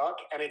Peacock,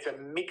 and it's a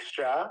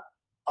mixture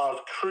of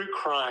true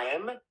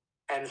crime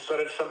and sort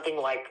of something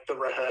like The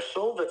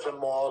Rehearsal that's a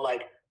more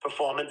like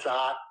performance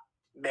art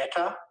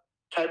meta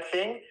type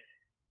thing.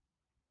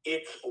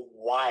 It's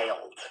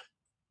wild.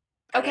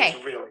 Okay.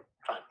 It's really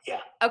fun.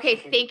 Yeah. Okay.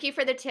 Thank you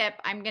for the tip.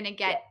 I'm going to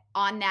get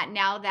on that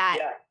now that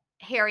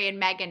Harry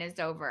and Meghan is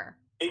over.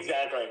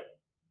 Exactly.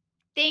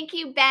 Thank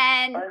you,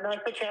 Ben. All right, nice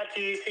to chat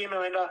to you. See you,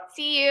 Melinda.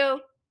 See you.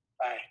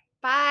 Bye.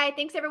 Bye.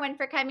 Thanks everyone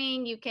for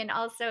coming. You can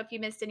also, if you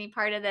missed any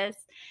part of this,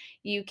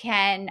 you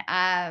can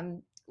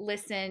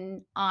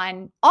listen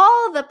on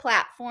all the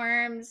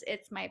platforms.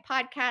 It's my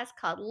podcast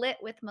called Lit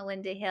with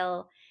Melinda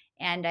Hill.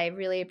 And I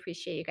really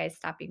appreciate you guys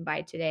stopping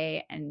by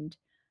today. And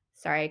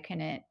sorry I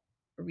couldn't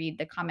read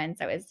the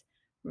comments. I was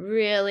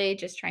really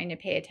just trying to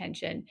pay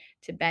attention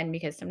to Ben,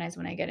 because sometimes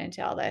when I get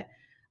into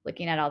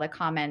looking at all the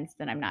comments,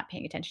 then I'm not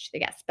paying attention to the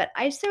guests. But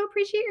I so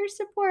appreciate your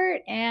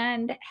support,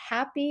 and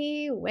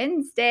happy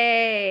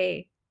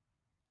Wednesday.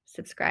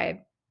 Subscribe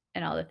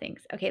and all the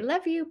things. Okay,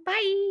 love you.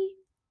 Bye.